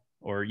all,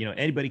 or, you know,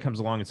 anybody comes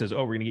along and says,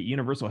 oh, we're going to get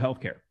universal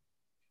health care.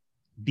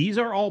 These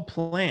are all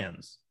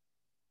plans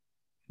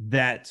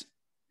that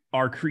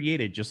are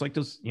created just like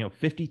those, you know,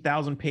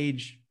 50,000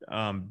 page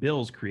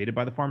bills created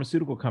by the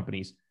pharmaceutical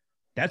companies.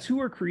 That's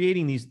who are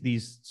creating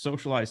these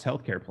socialized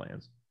healthcare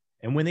plans.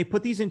 And when they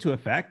put these into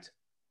effect,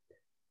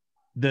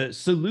 the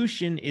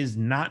solution is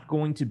not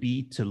going to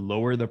be to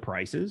lower the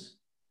prices.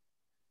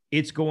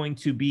 It's going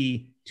to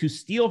be to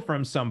steal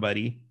from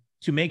somebody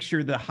to make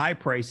sure the high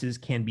prices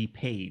can be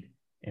paid,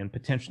 and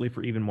potentially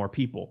for even more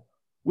people,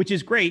 which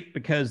is great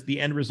because the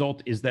end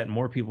result is that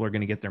more people are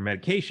going to get their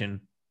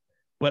medication.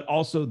 But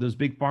also those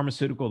big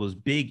pharmaceutical, those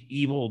big,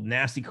 evil,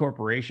 nasty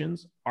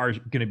corporations are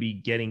going to be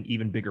getting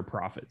even bigger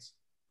profits.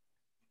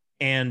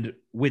 And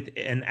with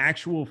an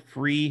actual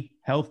free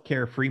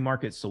healthcare, free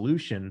market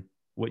solution,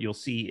 what you'll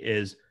see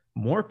is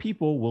more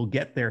people will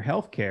get their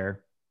healthcare,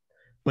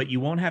 but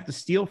you won't have to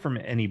steal from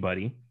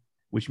anybody,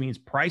 which means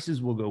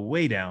prices will go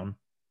way down,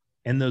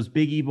 and those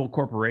big, evil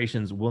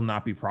corporations will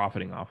not be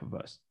profiting off of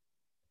us.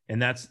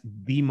 And that's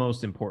the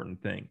most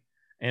important thing.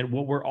 And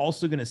what we're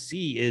also going to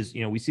see is,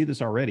 you know, we see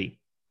this already.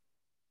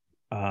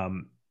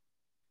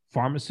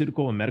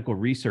 Pharmaceutical and medical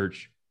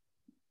research,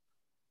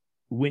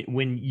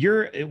 when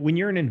you're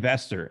an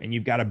investor and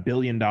you've got $1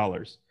 billion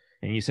and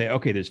you say,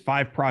 okay, there's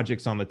 5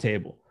 projects on the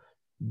table.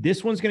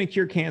 This one's going to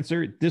cure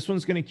cancer. This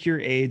one's going to cure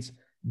AIDS.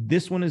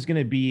 This one is going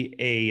to be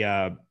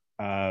a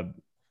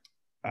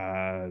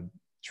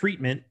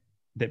treatment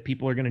that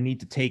people are going to need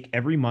to take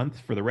every month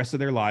for the rest of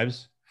their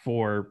lives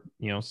for,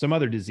 you know, some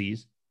other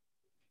disease.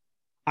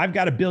 I've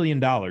got $1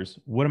 billion.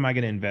 What am I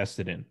going to invest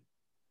it in?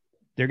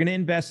 They're going to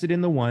invest it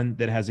in the one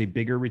that has a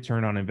bigger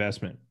return on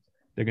investment.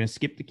 They're going to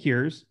skip the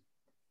cures,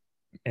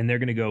 and they're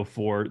going to go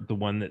for the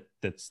one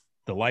that's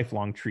the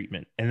lifelong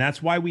treatment. And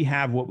that's why we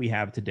have what we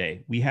have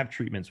today. We have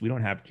treatments. We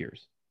don't have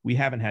cures. We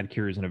haven't had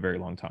cures in a very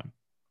long time.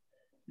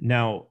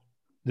 Now,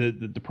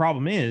 the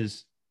problem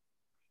is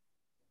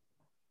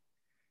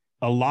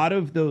a lot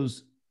of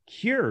those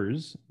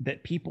cures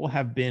that people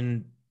have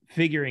been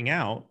figuring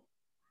out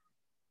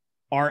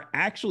are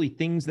actually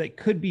things that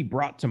could be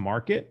brought to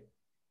market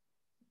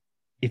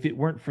if it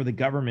weren't for the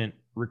government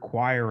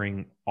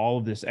requiring all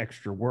of this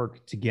extra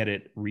work to get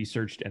it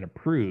researched and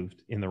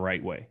approved in the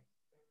right way.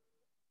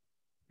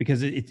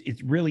 Because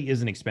it really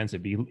isn't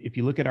expensive. If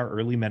you look at our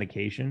early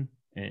medication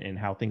and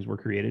how things were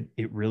created,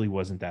 it really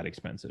wasn't that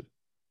expensive.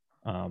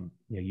 You know,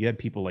 you had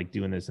people like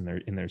doing this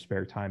in their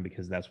spare time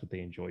because that's what they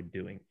enjoyed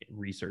doing,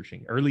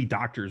 researching. Early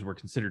doctors were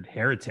considered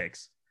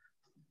heretics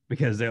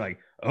because they're like,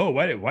 oh,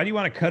 why do you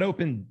want to cut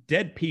open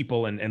dead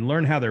people and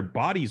learn how their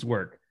bodies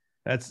work?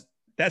 That's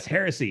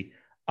heresy.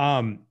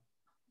 Like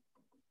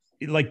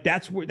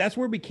that's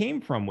where we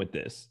came from with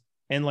this.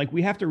 And like,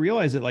 we have to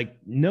realize that, like,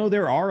 no,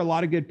 there are a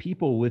lot of good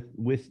people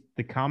with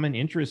the common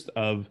interest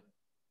of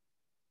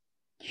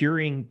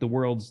curing the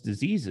world's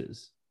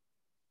diseases,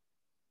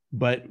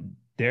 but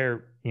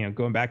they're, you know,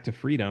 going back to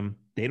freedom,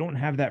 they don't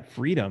have that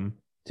freedom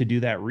to do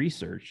that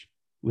research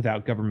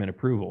without government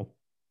approval,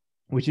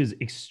 which is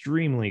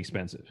extremely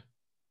expensive.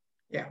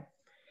 Yeah.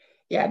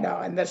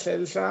 No, and this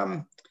is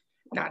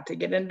not to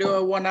get into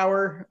a 1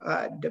 hour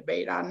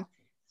debate on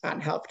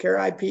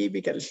healthcare IP,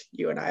 because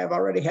you and I have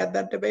already had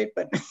that debate,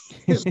 but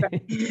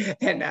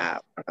and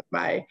one of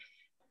my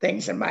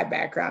things in my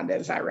background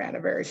is I ran a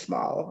very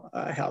small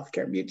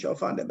healthcare mutual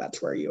fund, and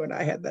that's where you and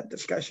I had that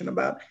discussion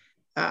about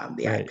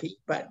the right. IP.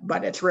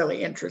 But it's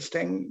really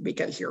interesting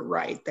because you're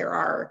right. There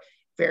are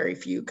very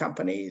few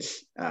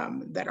companies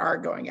that are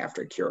going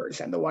after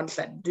cures, and the ones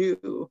that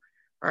do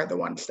are the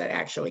ones that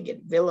actually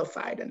get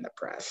vilified in the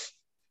press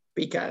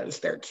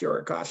because their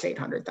cure costs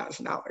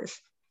 $800,000.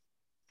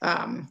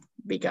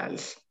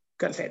 Because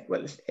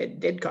it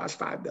did cost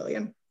 $5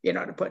 billion, you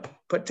know, to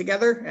put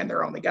together, and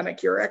they're only going to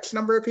cure X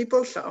number of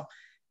people. So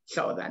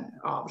then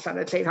all of a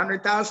sudden it's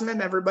 800,000,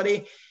 and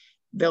everybody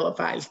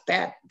vilifies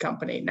that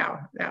company.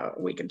 Now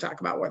we can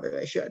talk about whether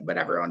they should, but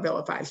everyone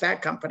vilifies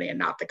that company and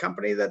not the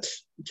company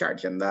that's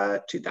charging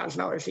the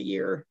 $2,000 a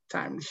year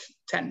times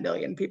 10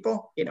 million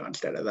people, you know,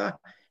 instead of the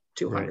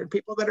 200 right.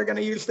 people that are going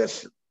to use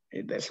this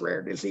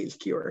rare disease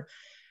cure.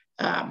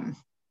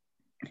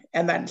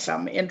 And then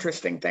some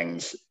interesting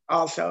things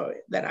also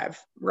that I've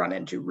run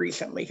into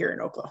recently here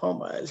in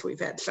Oklahoma is we've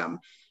had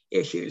some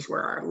issues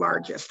where our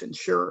largest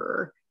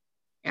insurer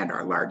and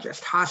our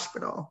largest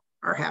hospital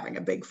are having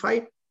a big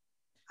fight.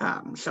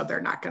 So they're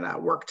not going to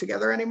work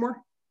together anymore.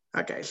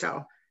 Okay,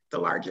 so the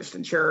largest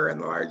insurer and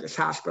the largest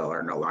hospital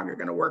are no longer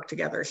going to work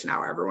together. So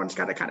now everyone's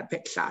got to kind of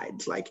pick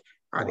sides. Like,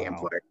 are the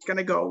employers going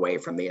to go away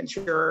from the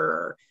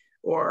insurer,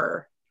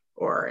 or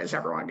Or is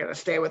everyone going to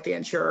stay with the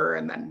insurer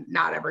and then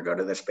not ever go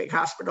to this big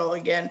hospital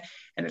again?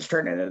 And it's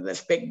turned into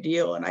this big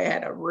deal. And I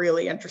had a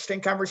really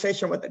interesting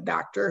conversation with a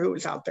doctor who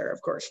was out there,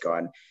 of course,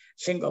 going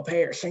single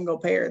payer,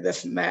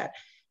 this and that,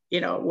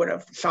 would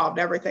have solved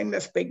everything.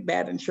 This big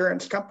bad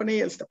insurance company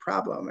is the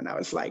problem. And I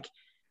was like,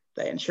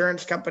 the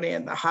insurance company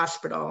and the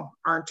hospital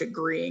aren't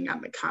agreeing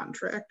on the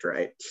contract,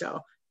 right? So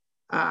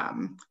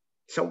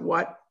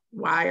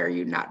why are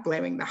you not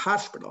blaming the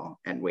hospital?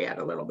 And we had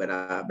a little bit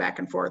of back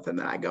and forth. And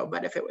then I go,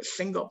 but if it was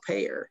single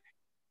payer,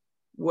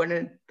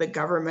 wouldn't the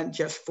government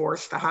just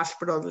force the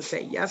hospital to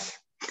say yes?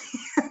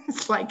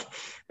 It's like,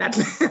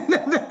 that's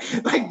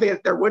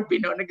like there would be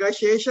no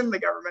negotiation. The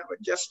government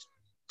would just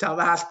tell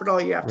the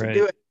hospital, you have to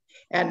do it.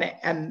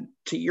 And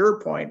to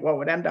your point, what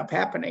would end up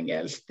happening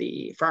is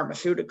the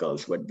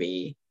pharmaceuticals would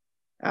be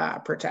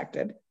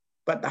protected,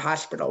 but the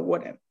hospital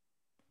wouldn't.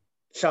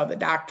 So the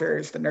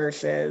doctors, the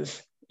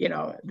nurses,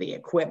 the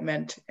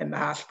equipment in the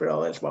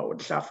hospital is what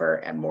would suffer.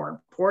 And more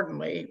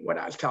importantly, what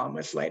I was telling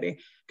this lady,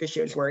 because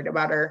she was worried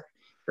about her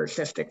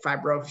cystic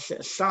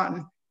fibrosis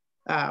son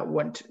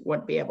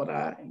wouldn't be able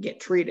to get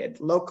treated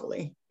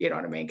locally, you know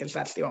what I mean? Because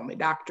that's the only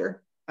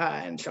doctor.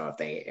 And so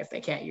if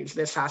they can't use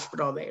this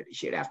hospital,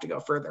 she'd have to go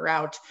further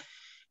out.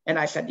 And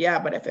I said, yeah,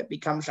 but if it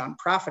becomes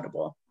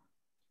unprofitable,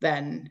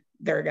 then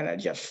they're going to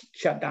just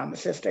shut down the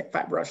cystic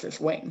fibrosis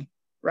wing,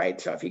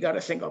 right? So if you go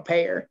to single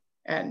payer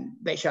and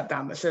they shut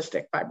down the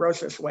cystic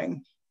fibrosis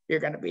wing, you're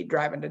going to be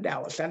driving to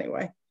Dallas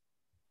anyway.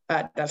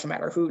 It doesn't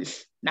matter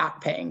who's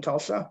not paying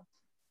Tulsa.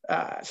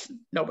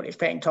 Nobody's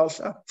paying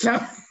Tulsa.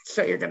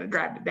 So you're going to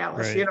drive to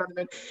Dallas, right. You know what I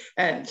mean?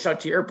 And so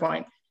to your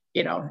point,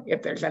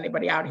 if there's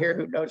anybody out here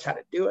who knows how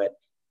to do it,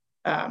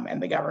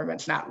 and the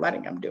government's not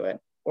letting them do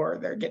it, or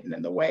they're getting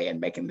in the way and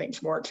making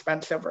things more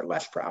expensive or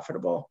less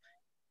profitable,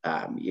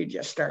 you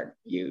just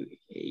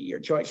your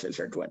choices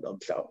are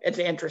dwindled. So it's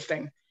an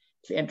interesting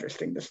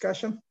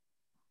discussion.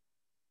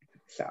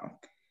 So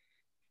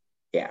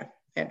yeah,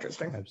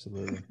 interesting.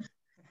 Absolutely.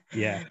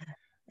 Yeah.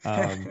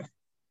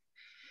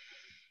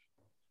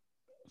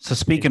 So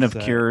speaking of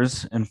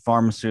cures and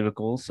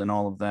pharmaceuticals and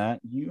all of that,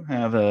 you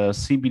have a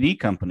CBD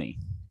company,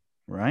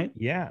 right?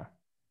 Yeah.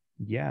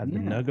 The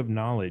Nug of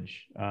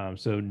Knowledge.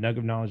 So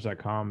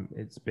nugofknowledge.com,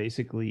 it's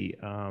basically,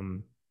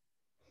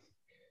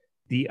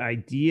 the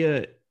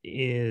idea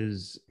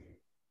is,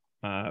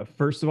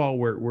 first of all,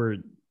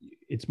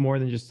 it's more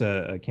than just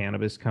a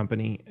cannabis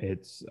company.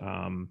 It's,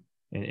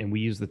 and we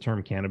use the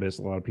term cannabis.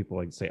 A lot of people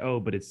like to say,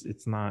 oh, but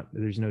it's not,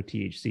 there's no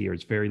THC, or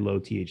it's very low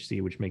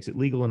THC, which makes it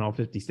legal in all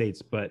 50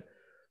 states. But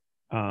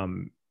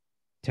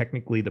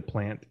technically the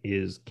plant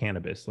is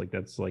cannabis. Like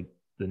that's like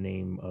the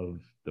name of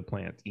the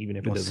plant, even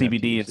if it doesn't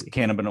CBD have is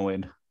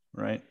cannabinoid,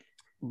 right?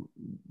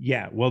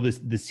 Yeah. Well, the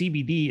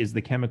CBD is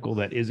the chemical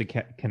that is a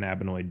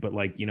cannabinoid, but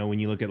like, when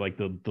you look at like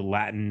the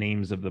Latin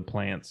names of the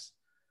plants,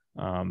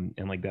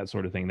 and like that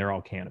sort of thing, they're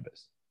all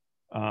cannabis.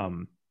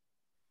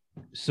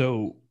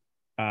 So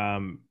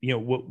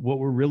what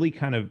we're really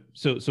kind of,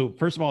 so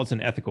first of all, it's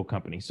an ethical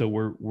company. So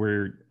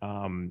we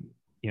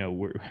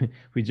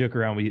joke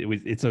around.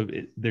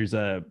 There's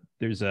a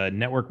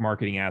network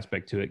marketing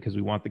aspect to it, because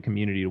we want the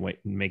community to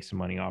make some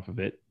money off of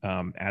it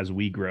as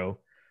we grow.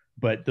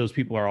 But those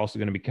people are also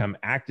going to become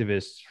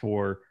activists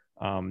for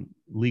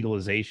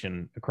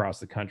legalization across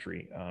the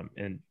country.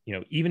 And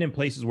even in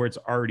places where it's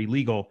already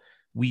legal,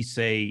 we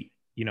say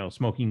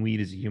smoking weed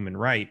is a human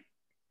right.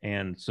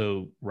 And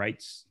so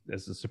rights,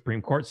 as the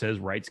Supreme Court says,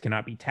 rights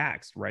cannot be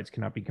taxed. Rights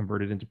cannot be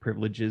converted into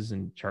privileges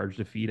and charged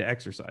a fee to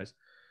exercise.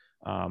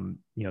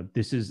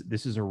 This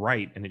is a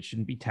right, and it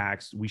shouldn't be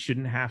taxed. We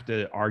shouldn't have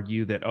to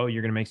argue that, oh,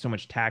 you're going to make so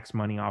much tax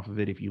money off of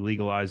it if you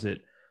legalize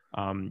it.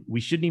 We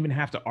shouldn't even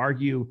have to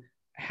argue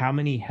how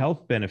many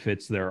health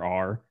benefits there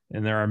are,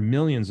 and there are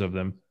millions of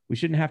them. We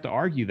shouldn't have to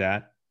argue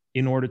that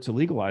in order to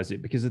legalize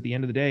it, because at the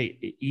end of the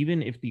day,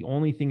 even if the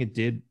only thing it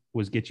did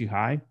was get you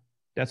high,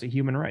 that's a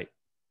human right.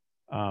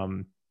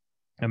 We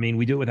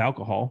do it with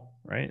alcohol,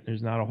 right?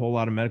 There's not a whole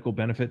lot of medical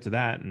benefit to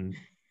that. And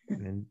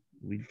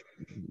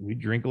we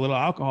drink a little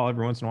alcohol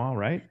every once in a while,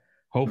 right?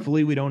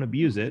 Hopefully we don't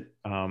abuse it.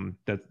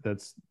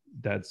 That's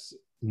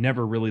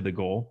never really the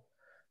goal.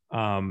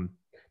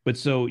 But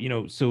so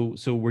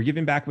we're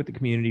giving back with the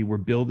community. We're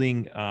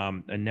building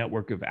a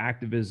network of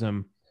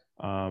activism.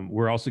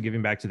 We're also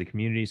giving back to the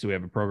community. So we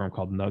have a program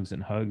called Nugs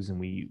and Hugs, and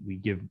we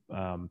give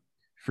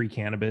free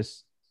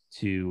cannabis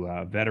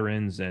to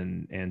veterans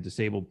and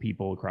disabled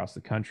people across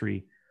the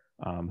country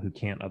who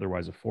can't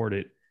otherwise afford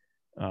it.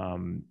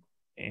 We're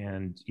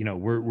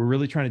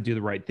really trying to do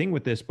the right thing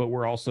with this, but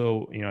we're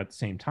also, at the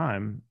same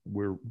time,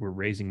 we're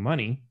raising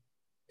money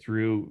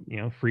through,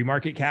 free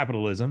market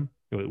capitalism,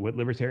 what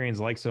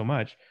libertarians like so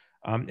much.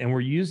 And we're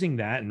using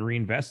that and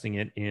reinvesting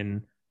it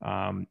in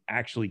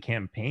actually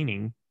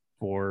campaigning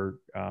for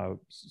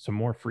some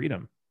more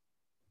freedom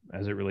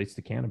as it relates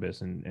to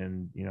cannabis.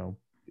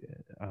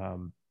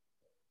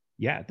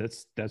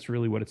 That's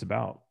really what it's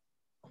about.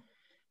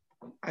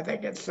 I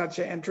think it's such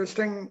an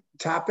interesting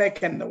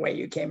topic, and the way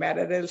you came at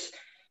it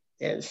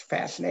is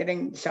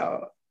fascinating.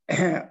 So,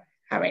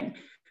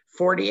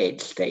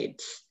 48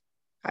 states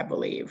I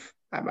believe,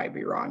 I might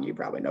be wrong, you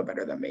probably know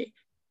better than me,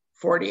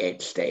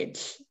 48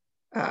 states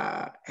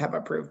have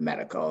approved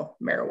medical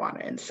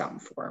marijuana in some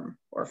form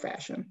or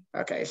fashion.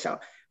 Okay, so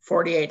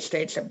 48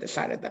 states have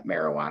decided that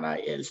marijuana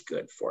is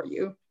good for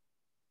you.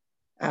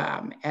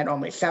 And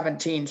only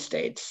 17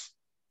 states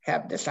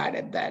have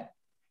decided that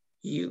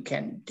you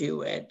can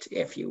do it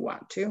if you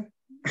want to.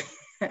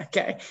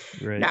 Okay,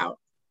 Right. Now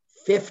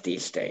 50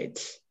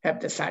 states have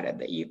decided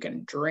that you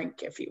can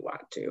drink if you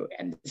want to,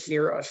 and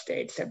 0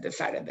 states have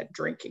decided that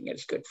drinking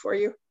is good for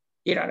you.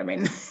 You know what I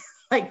mean?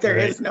 Like there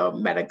Right. is no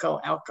medical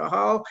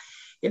alcohol,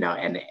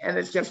 and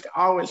it's just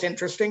always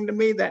interesting to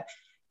me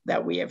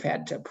that we have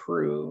had to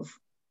prove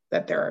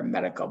that there are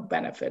medical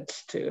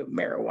benefits to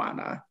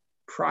marijuana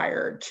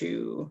prior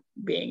to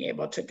being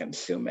able to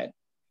consume it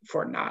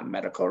for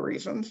non-medical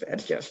reasons.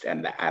 It's just,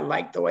 and I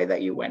like the way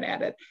that you went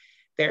at it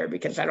there,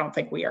 because I don't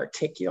think we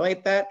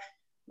articulate that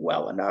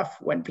well enough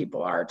when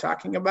people are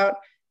talking about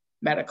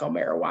medical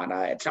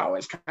marijuana. It's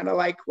always kind of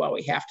like, well,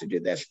 we have to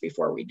do this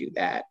before we do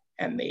that.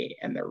 And the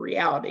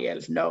reality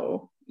is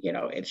no,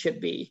 it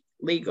should be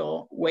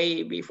legal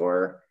way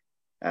before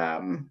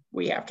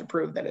we have to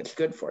prove that it's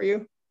good for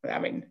you. I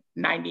mean,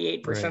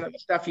 98% Right. of the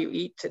stuff you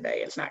eat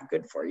today is not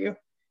good for you,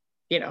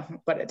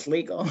 but it's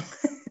legal.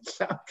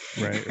 So,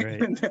 Right.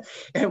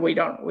 and we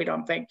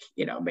don't think,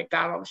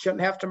 McDonald's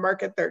shouldn't have to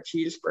market their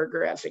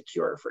cheeseburger as a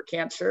cure for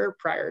cancer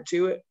prior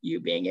to you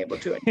being able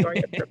to enjoy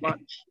it for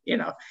lunch.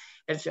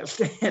 It's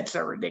just, it's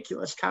a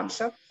ridiculous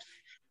concept.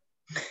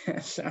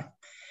 So,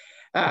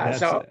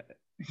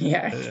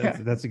 yeah.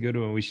 That's a good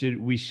one. We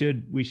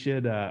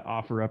should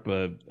offer up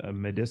a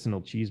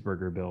medicinal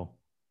cheeseburger bill.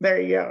 There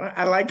you go.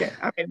 I like it.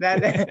 I mean,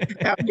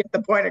 that would get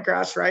the point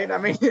across, right? I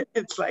mean,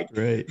 it's like,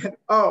 Right.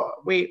 Oh,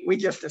 we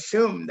just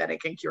assume that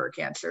it can cure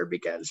cancer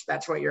because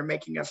that's what you're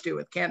making us do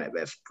with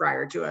cannabis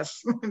prior to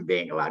us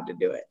being allowed to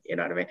do it. You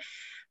know what I mean?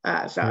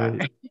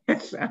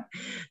 Right. So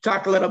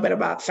talk a little bit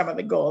about some of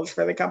the goals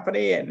for the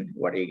company and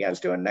what are you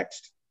guys doing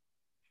next?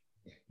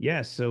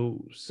 Yeah.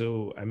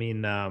 So I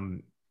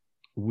mean,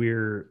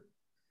 we're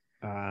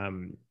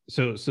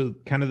so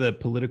kind of the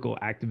political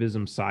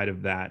activism side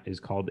of that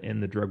is called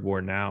End the Drug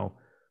War Now.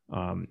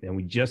 And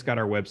we just got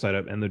our website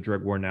up,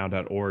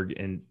 endthedrugwarnow.org.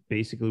 And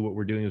basically what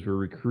we're doing is we're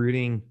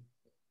recruiting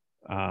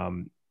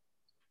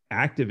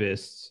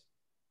activists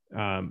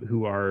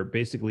who are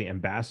basically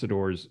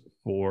ambassadors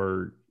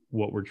for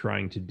what we're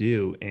trying to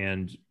do.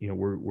 And,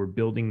 we're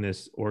building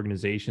this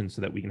organization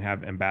so that we can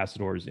have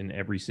ambassadors in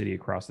every city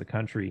across the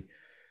country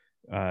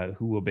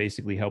who will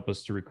basically help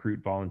us to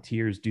recruit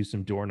volunteers, do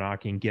some door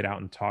knocking, get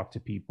out and talk to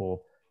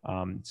people,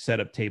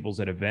 set up tables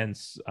at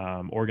events,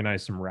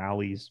 organize some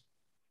rallies.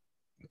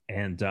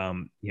 And,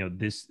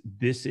 this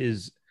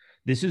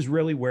is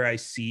really where I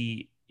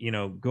see,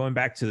 going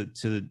back to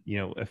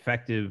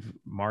effective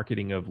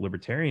marketing of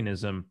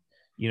libertarianism.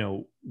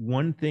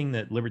 One thing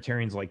that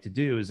libertarians like to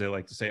do is they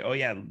like to say, oh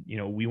yeah,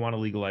 we want to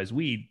legalize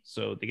weed.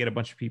 So they get a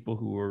bunch of people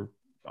who are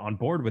on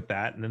board with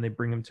that. And then they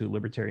bring them to a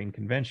libertarian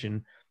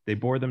convention. They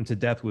bore them to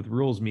death with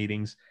rules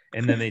meetings.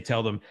 And then they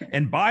tell them,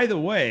 and by the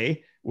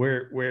way,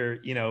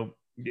 we're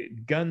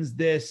guns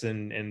this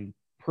and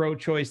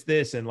pro-choice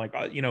this. And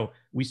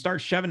we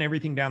start shoving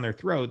everything down their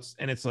throats.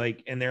 And it's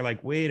like, and they're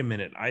like, wait a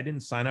minute, I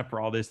didn't sign up for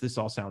all this. This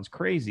all sounds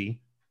crazy.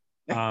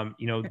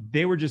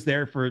 They were just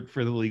there for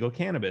the legal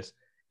cannabis.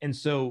 And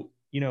so,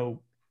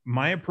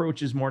 my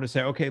approach is more to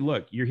say, okay,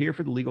 look, you're here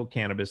for the legal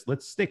cannabis.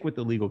 Let's stick with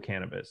the legal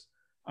cannabis.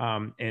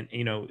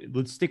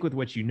 Let's stick with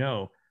what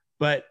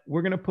but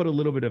we're going to put a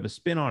little bit of a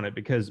spin on it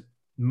because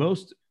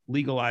most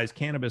legalized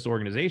cannabis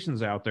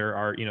organizations out there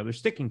are, they're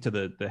sticking to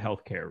the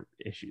healthcare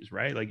issues,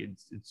 right? Like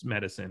it's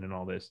medicine and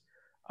all this,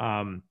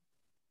 or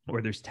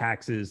there's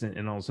taxes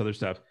and all this other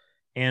stuff.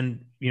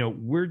 And,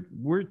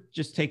 we're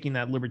just taking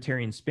that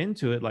libertarian spin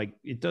to it. Like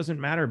it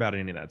doesn't matter about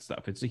any of that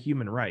stuff. It's a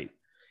human right.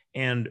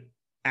 And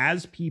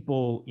as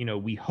people,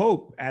 we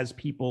hope as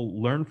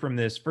people learn from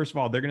this, first of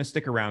all, they're going to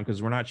stick around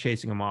because we're not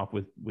chasing them off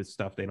with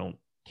stuff they don't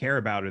care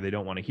about or they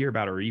don't want to hear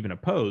about or even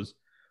oppose.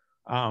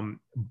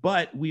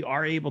 But we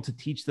are able to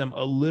teach them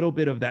a little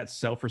bit of that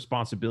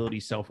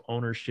self-responsibility,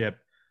 self-ownership,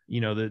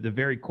 the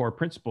very core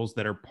principles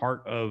that are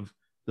part of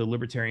the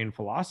libertarian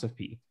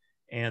philosophy.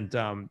 And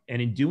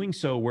in doing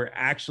so, we're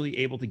actually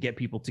able to get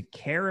people to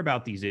care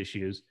about these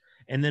issues.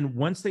 And then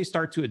once they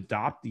start to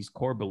adopt these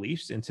core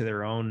beliefs into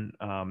their own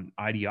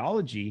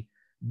ideology,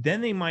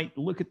 then they might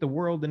look at the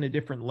world in a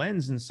different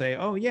lens and say,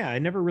 oh yeah, I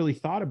never really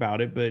thought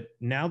about it. But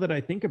now that I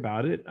think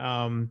about it,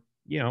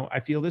 I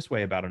feel this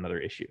way about another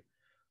issue.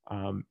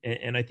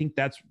 And I think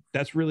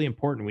that's really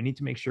important. We need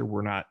to make sure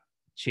we're not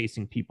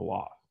chasing people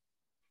off.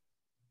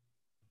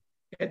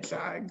 It's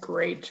a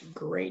great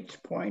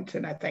point.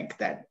 And I think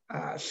that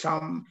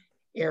some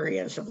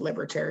areas of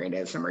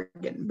libertarianism are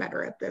getting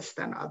better at this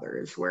than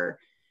others, where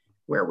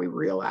we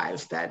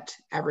realize that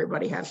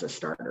everybody has a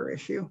starter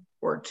issue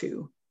or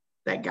two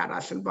that got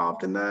us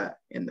involved in the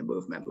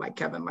movement. Like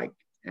Kevin,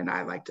 and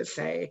I like to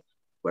say,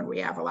 when we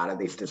have a lot of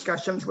these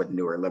discussions with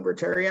newer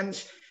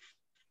libertarians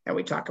and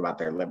we talk about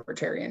their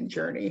libertarian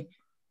journey,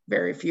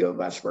 very few of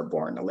us were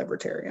born a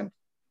libertarian,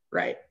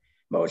 right?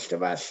 Most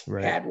of us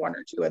had one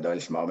or two of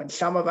those moments.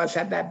 Some of us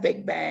had that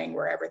big bang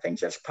where everything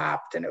just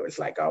popped and it was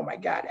like, oh my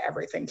God,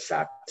 everything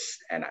sucks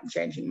and I'm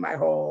changing my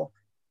whole,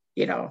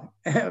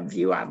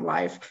 view on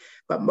life.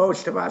 But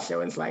most of us, it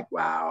was like,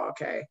 wow,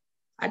 okay,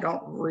 I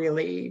don't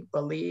really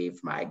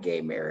believe my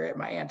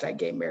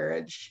anti-gay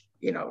marriage,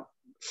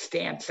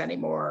 stance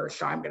anymore.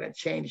 So I'm going to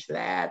change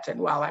that. And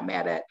while I'm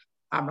at it,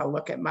 I'm going to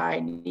look at my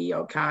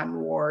neocon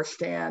war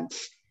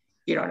stance,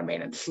 you know what I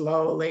mean? And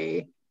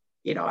slowly,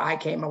 I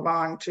came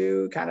along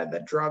to kind of the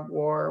drug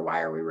war.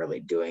 Why are we really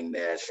doing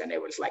this? And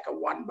it was like a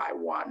one by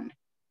one,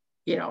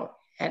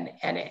 and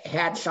it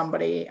had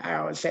somebody, I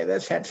always say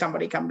this, had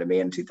somebody come to me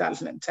in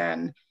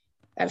 2010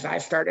 as I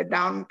started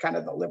down kind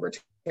of the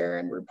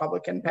libertarian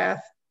Republican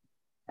path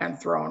and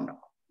thrown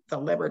the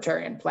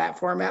libertarian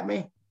platform at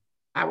me,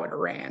 I would have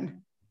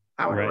ran.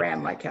 I would have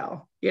ran like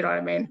hell. You know what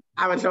I mean?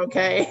 I was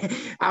okay.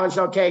 I was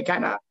okay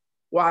kind of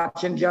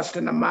watching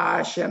Justin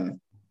Amash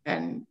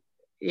and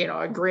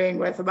agreeing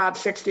with about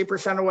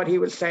 60% of what he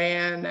was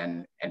saying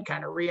and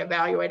kind of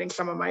reevaluating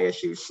some of my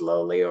issues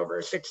slowly over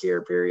a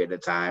 6-year period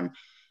of time.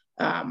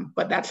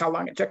 But that's how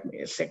long it took me,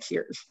 is 6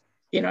 years.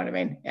 You know what I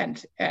mean?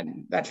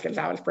 And that's because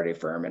I was pretty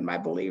firm in my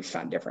beliefs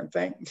on different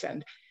things.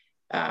 And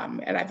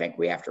I think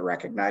we have to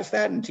recognize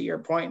that. And to your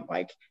point,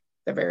 like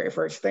the very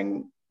first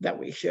thing that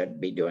we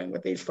should be doing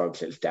with these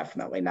folks is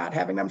definitely not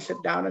having them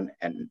sit down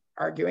and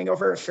arguing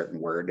over a certain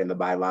word in the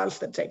bylaws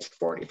that takes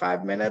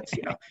 45 minutes.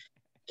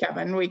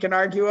 Kevin, we can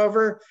argue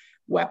over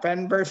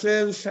weapon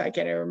versus, I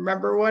can't even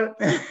remember what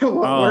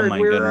word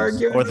we were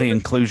arguing. Or the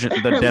inclusion,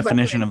 the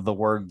definition of the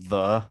word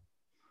the.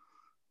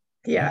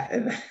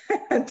 Yeah.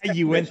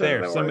 You went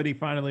there. Somebody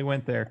finally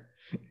went there.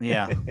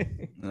 Yeah.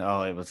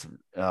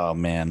 Oh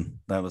man,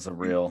 that was a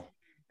real.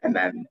 And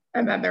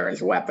then there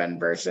was weapon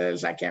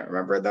versus, I can't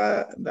remember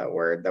the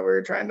word that we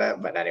were trying to,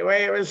 but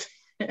anyway, it was,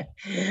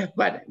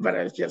 but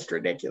it was just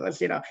ridiculous,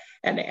 and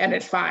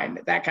it's fine.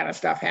 That kind of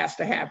stuff has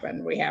to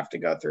happen. We have to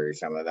go through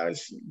some of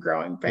those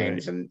growing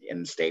pains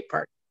in state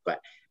party,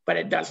 but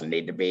it doesn't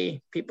need to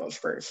be people's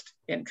first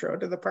intro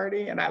to the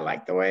party. And I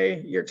like the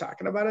way you're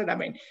talking about it. I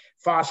mean,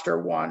 foster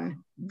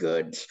one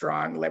good,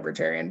 strong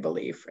libertarian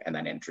belief and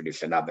then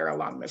introduce another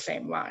along the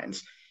same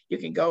lines. You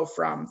can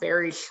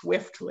very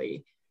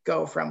swiftly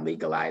go from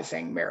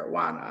legalizing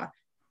marijuana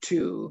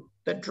to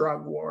the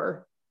drug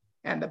war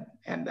and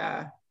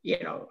the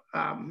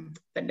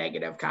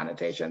negative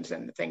connotations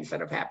and things that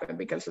have happened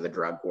because of the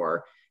drug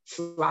war,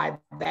 slide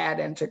that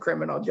into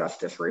criminal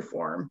justice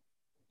reform.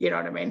 You know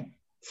what I mean?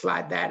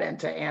 Slide that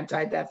into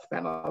anti-death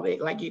penalty.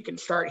 Like you can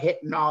start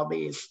hitting all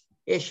these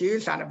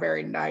issues on a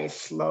very nice,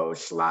 slow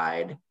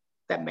slide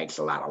that makes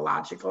a lot of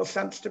logical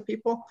sense to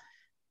people.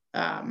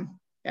 And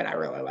I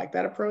really like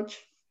that approach.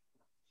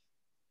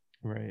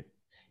 Right.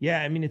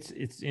 Yeah, I mean,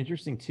 it's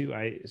interesting too.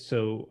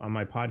 So on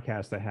my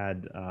podcast, I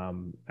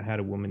had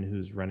a woman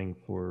who's running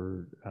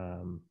for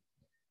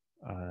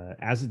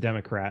as a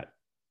Democrat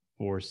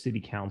for city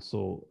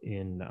council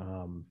in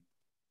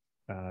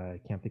I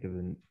can't think of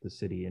the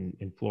city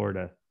in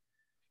Florida,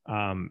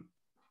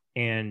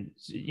 and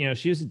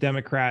she was a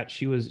Democrat.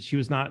 She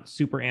was not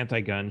super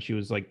anti-gun. She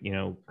was like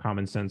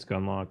common sense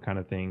gun law kind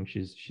of thing.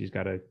 She's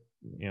got a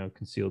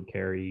concealed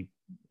carry,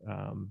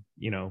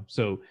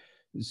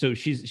 so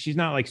she's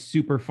not like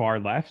super far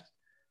left.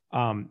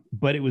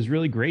 But it was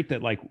really great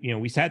that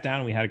we sat down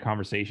and we had a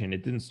conversation.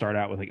 It didn't start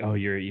out with like, oh,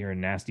 you're a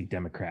nasty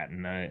Democrat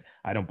and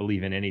I don't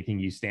believe in anything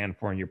you stand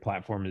for and your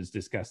platform is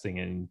disgusting.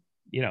 And,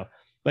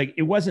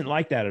 it wasn't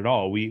like that at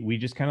all. We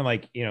just kind of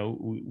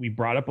we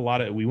brought up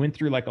we went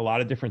through like a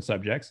lot of different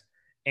subjects.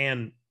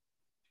 And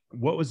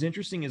what was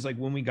interesting is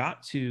when we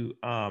got to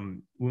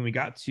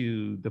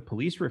the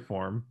police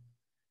reform,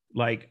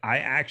 I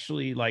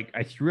actually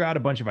I threw out a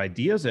bunch of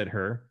ideas at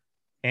her.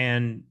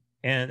 And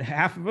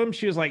half of them,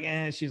 she was like,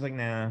 she's like,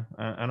 nah,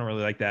 I don't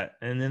really like that.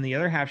 And then the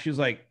other half, she was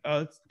like,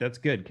 oh, that's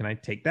good. Can I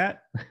take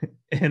that?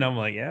 And I'm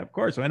like, yeah, of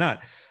course. Why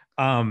not?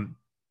 And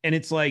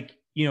it's like,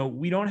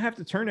 we don't have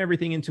to turn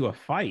everything into a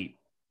fight,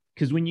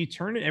 because when you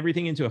turn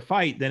everything into a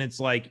fight, then it's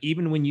like,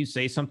 even when you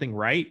say something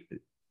right,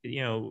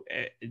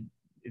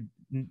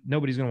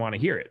 nobody's going to want to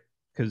hear it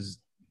because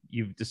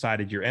you've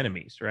decided you're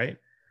enemies. Right.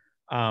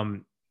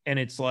 And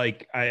it's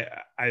like,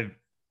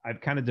 I've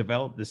kind of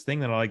developed this thing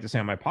that I like to say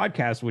on my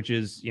podcast, which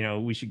is,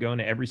 we should go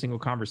into every single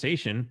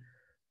conversation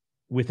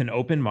with an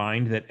open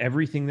mind that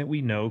everything that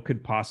we know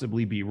could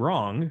possibly be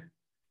wrong,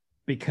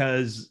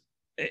 because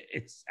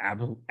it's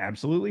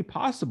absolutely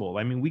possible.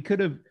 I mean, we could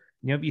have,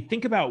 if you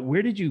think about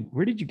where did you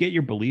get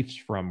your beliefs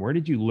from? Where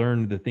did you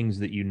learn the things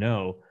that you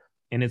know?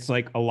 And it's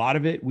like a lot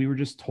of it, we were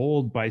just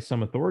told by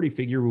some authority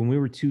figure when we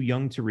were too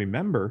young to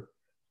remember.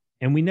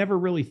 And we never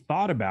really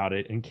thought about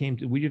it and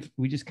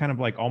we just kind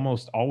of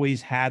almost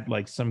always had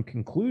some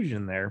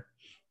conclusion there.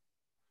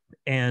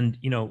 And,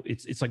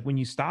 it's like when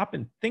you stop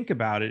and think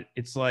about it,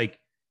 it's like,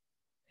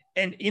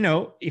 and,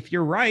 if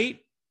you're right,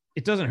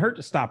 it doesn't hurt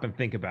to stop and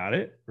think about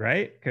it,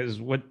 right? Because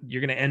what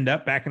you're going to end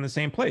up back in the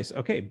same place.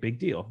 Okay, big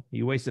deal.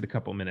 You wasted a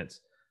couple minutes.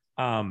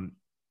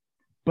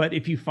 But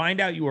if you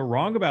find out you were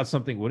wrong about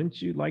something,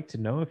 wouldn't you like to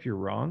know if you're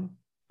wrong?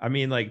 I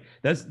mean, like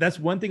that's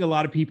one thing a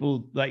lot of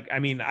people like. I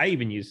mean, I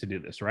even used to do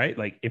this, right?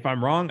 Like if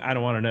I'm wrong, I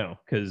don't want to know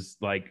because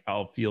like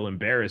I'll feel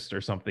embarrassed or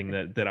something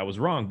that I was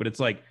wrong. But it's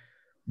like,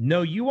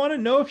 no, you want to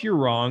know if you're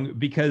wrong,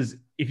 because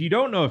if you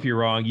don't know if you're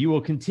wrong, you will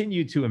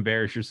continue to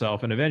embarrass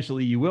yourself, and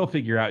eventually you will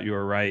figure out you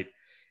were right,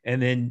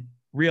 and then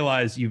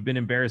realize you've been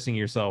embarrassing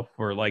yourself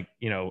for like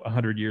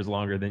 100 years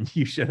longer than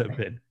you should have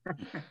been.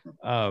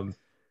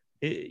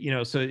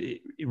 So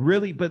it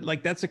really, but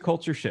like that's a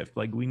culture shift.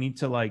 Like we need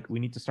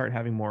to start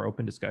having more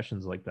open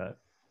discussions like that.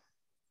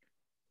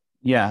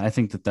 Yeah, I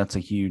think that's a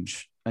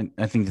huge.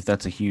 I think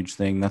that's a huge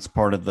thing. That's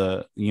part of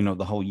the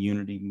the whole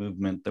unity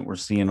movement that we're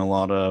seeing a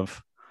lot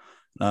of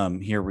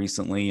here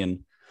recently,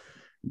 and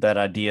that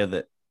idea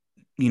that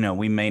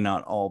we may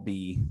not all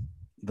be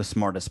the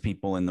smartest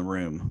people in the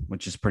room,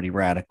 which is pretty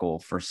radical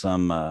for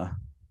some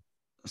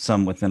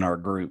within our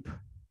group.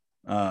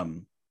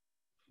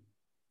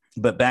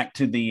 But back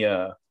to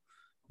the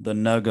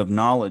nug of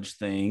knowledge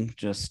thing,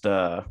 just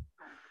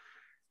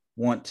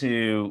want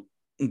to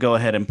go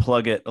ahead and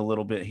plug it a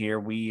little bit here.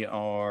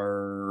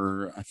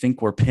 I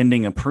think we're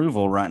pending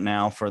approval right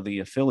now for the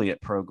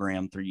affiliate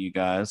program through you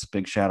guys.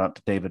 Big shout out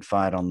to David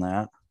Fite on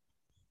that.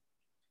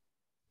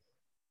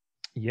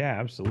 Yeah,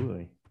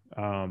 absolutely.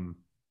 I'm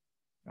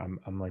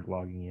like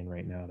logging in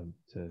right now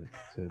to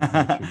make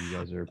sure you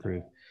guys are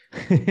approved.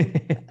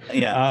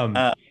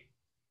 Yeah.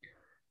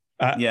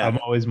 Yeah, I'm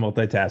always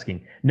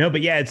multitasking. No,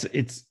 but yeah,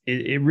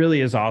 it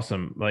really is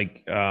awesome.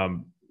 Like,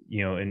 and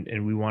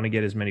we want to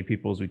get as many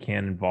people as we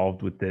can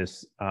involved with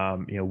this.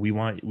 We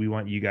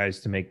want you guys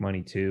to make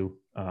money too.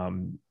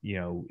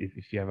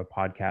 If you have a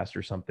podcast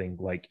or something,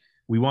 like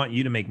we want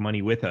you to make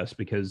money with us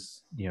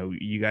because,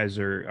 you guys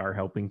are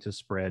helping to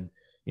spread,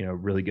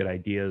 really good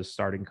ideas,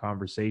 starting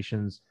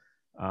conversations,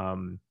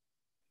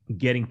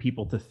 getting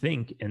people to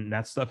think. And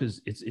that stuff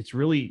it's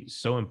really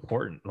so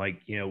important.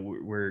 Like,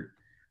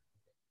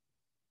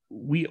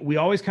 we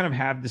always kind of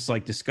have this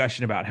like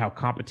discussion about how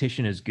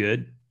competition is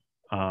good,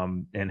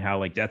 and how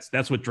like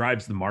that's what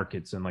drives the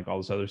markets and like all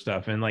this other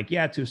stuff. And like,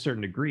 yeah, to a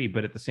certain degree,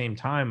 but at the same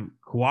time,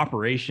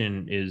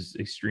 cooperation is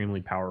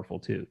extremely powerful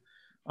too.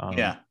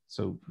 Yeah.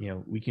 So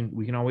we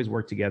can always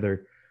work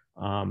together.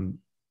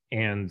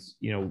 And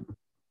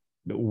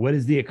what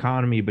is the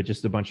economy but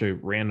just a bunch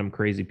of random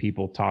crazy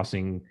people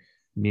tossing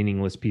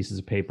meaningless pieces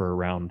of paper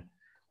around?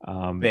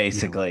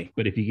 Basically.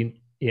 But if you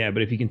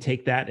can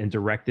take that and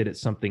direct it at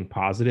something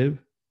positive,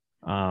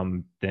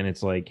 then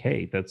it's like,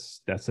 hey,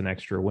 that's an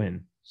extra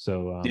win.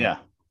 So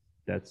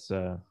that's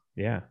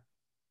yeah.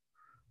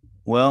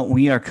 Well,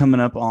 we are coming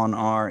up on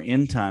our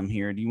end time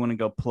here. Do you want to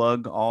go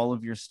plug all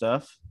of your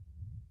stuff?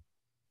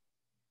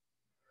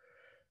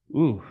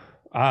 Ooh,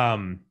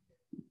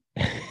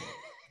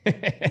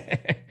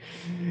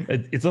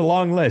 it's a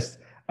long list.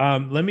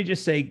 Let me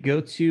just say,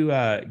 go to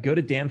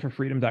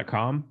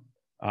danforfreedom.com.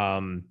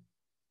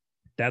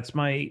 That's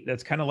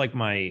kind of like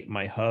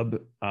my hub.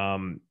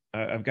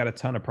 I've got a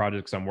ton of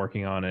projects I'm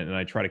working on it, and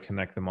I try to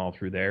connect them all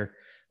through there.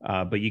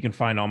 But you can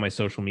find all my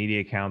social media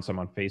accounts. I'm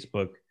on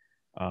Facebook.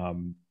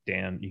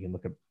 Dan, you can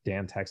look up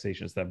Dan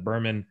Taxation Stuff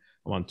Berman.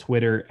 I'm on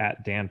Twitter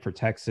at Dan for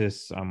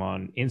Texas. I'm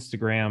on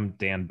Instagram,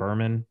 Dan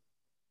Berman.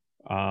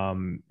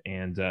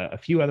 And a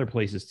few other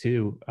places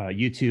too.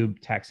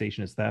 YouTube,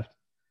 Taxation is Theft.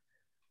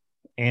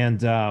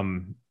 And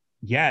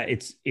yeah,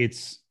 it's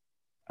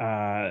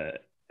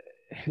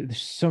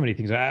there's so many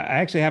things. I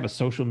actually have a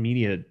social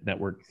media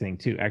network thing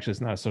too. Actually,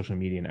 it's not a social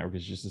media network.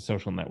 It's just a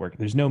social network.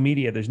 There's no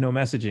media. There's no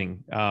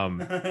messaging.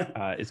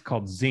 It's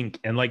called Zinc.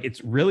 And like,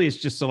 it's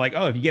just so like,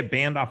 oh, if you get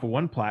banned off of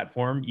one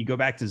platform, you go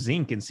back to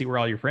Zinc and see where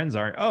all your friends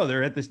are. Oh,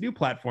 they're at this new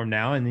platform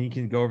now. And then you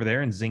can go over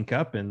there and Zinc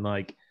up and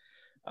like,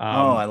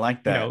 I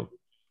like that.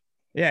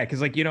 Yeah. Cause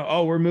like,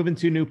 oh, we're moving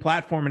to a new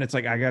platform and it's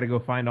like, I got to go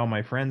find all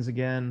my friends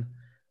again.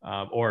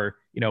 Or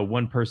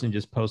one person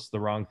just posts the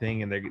wrong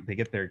thing and they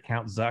get their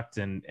account zucked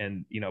and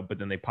but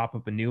then they pop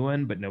up a new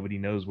one, but nobody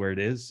knows where it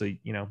is. So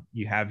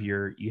you have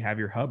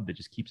your hub that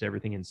just keeps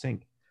everything in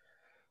sync.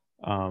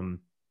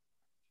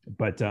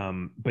 But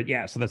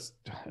yeah, so that's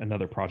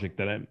another project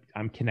that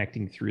I'm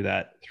connecting through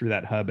that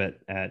hub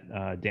at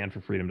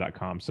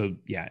danforfreedom.com. So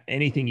yeah,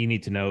 anything you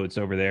need to know, it's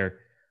over there.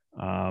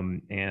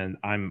 And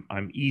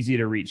I'm easy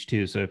to reach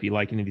too. So if you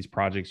like any of these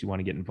projects, you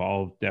want to get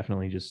involved,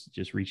 definitely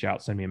just reach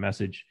out, send me a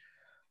message.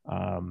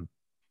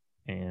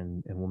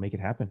 And we'll make it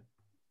happen.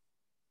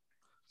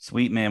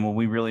 Sweet, man. Well,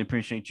 we really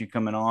appreciate you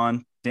coming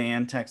on.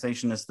 Dan,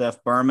 Taxation is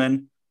Theft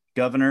Berman,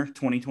 Governor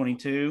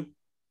 2022.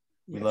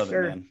 We love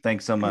it, man.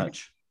 Thanks so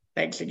much.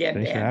 Thanks again,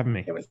 Thanks Dan. for having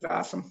me. It was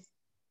awesome.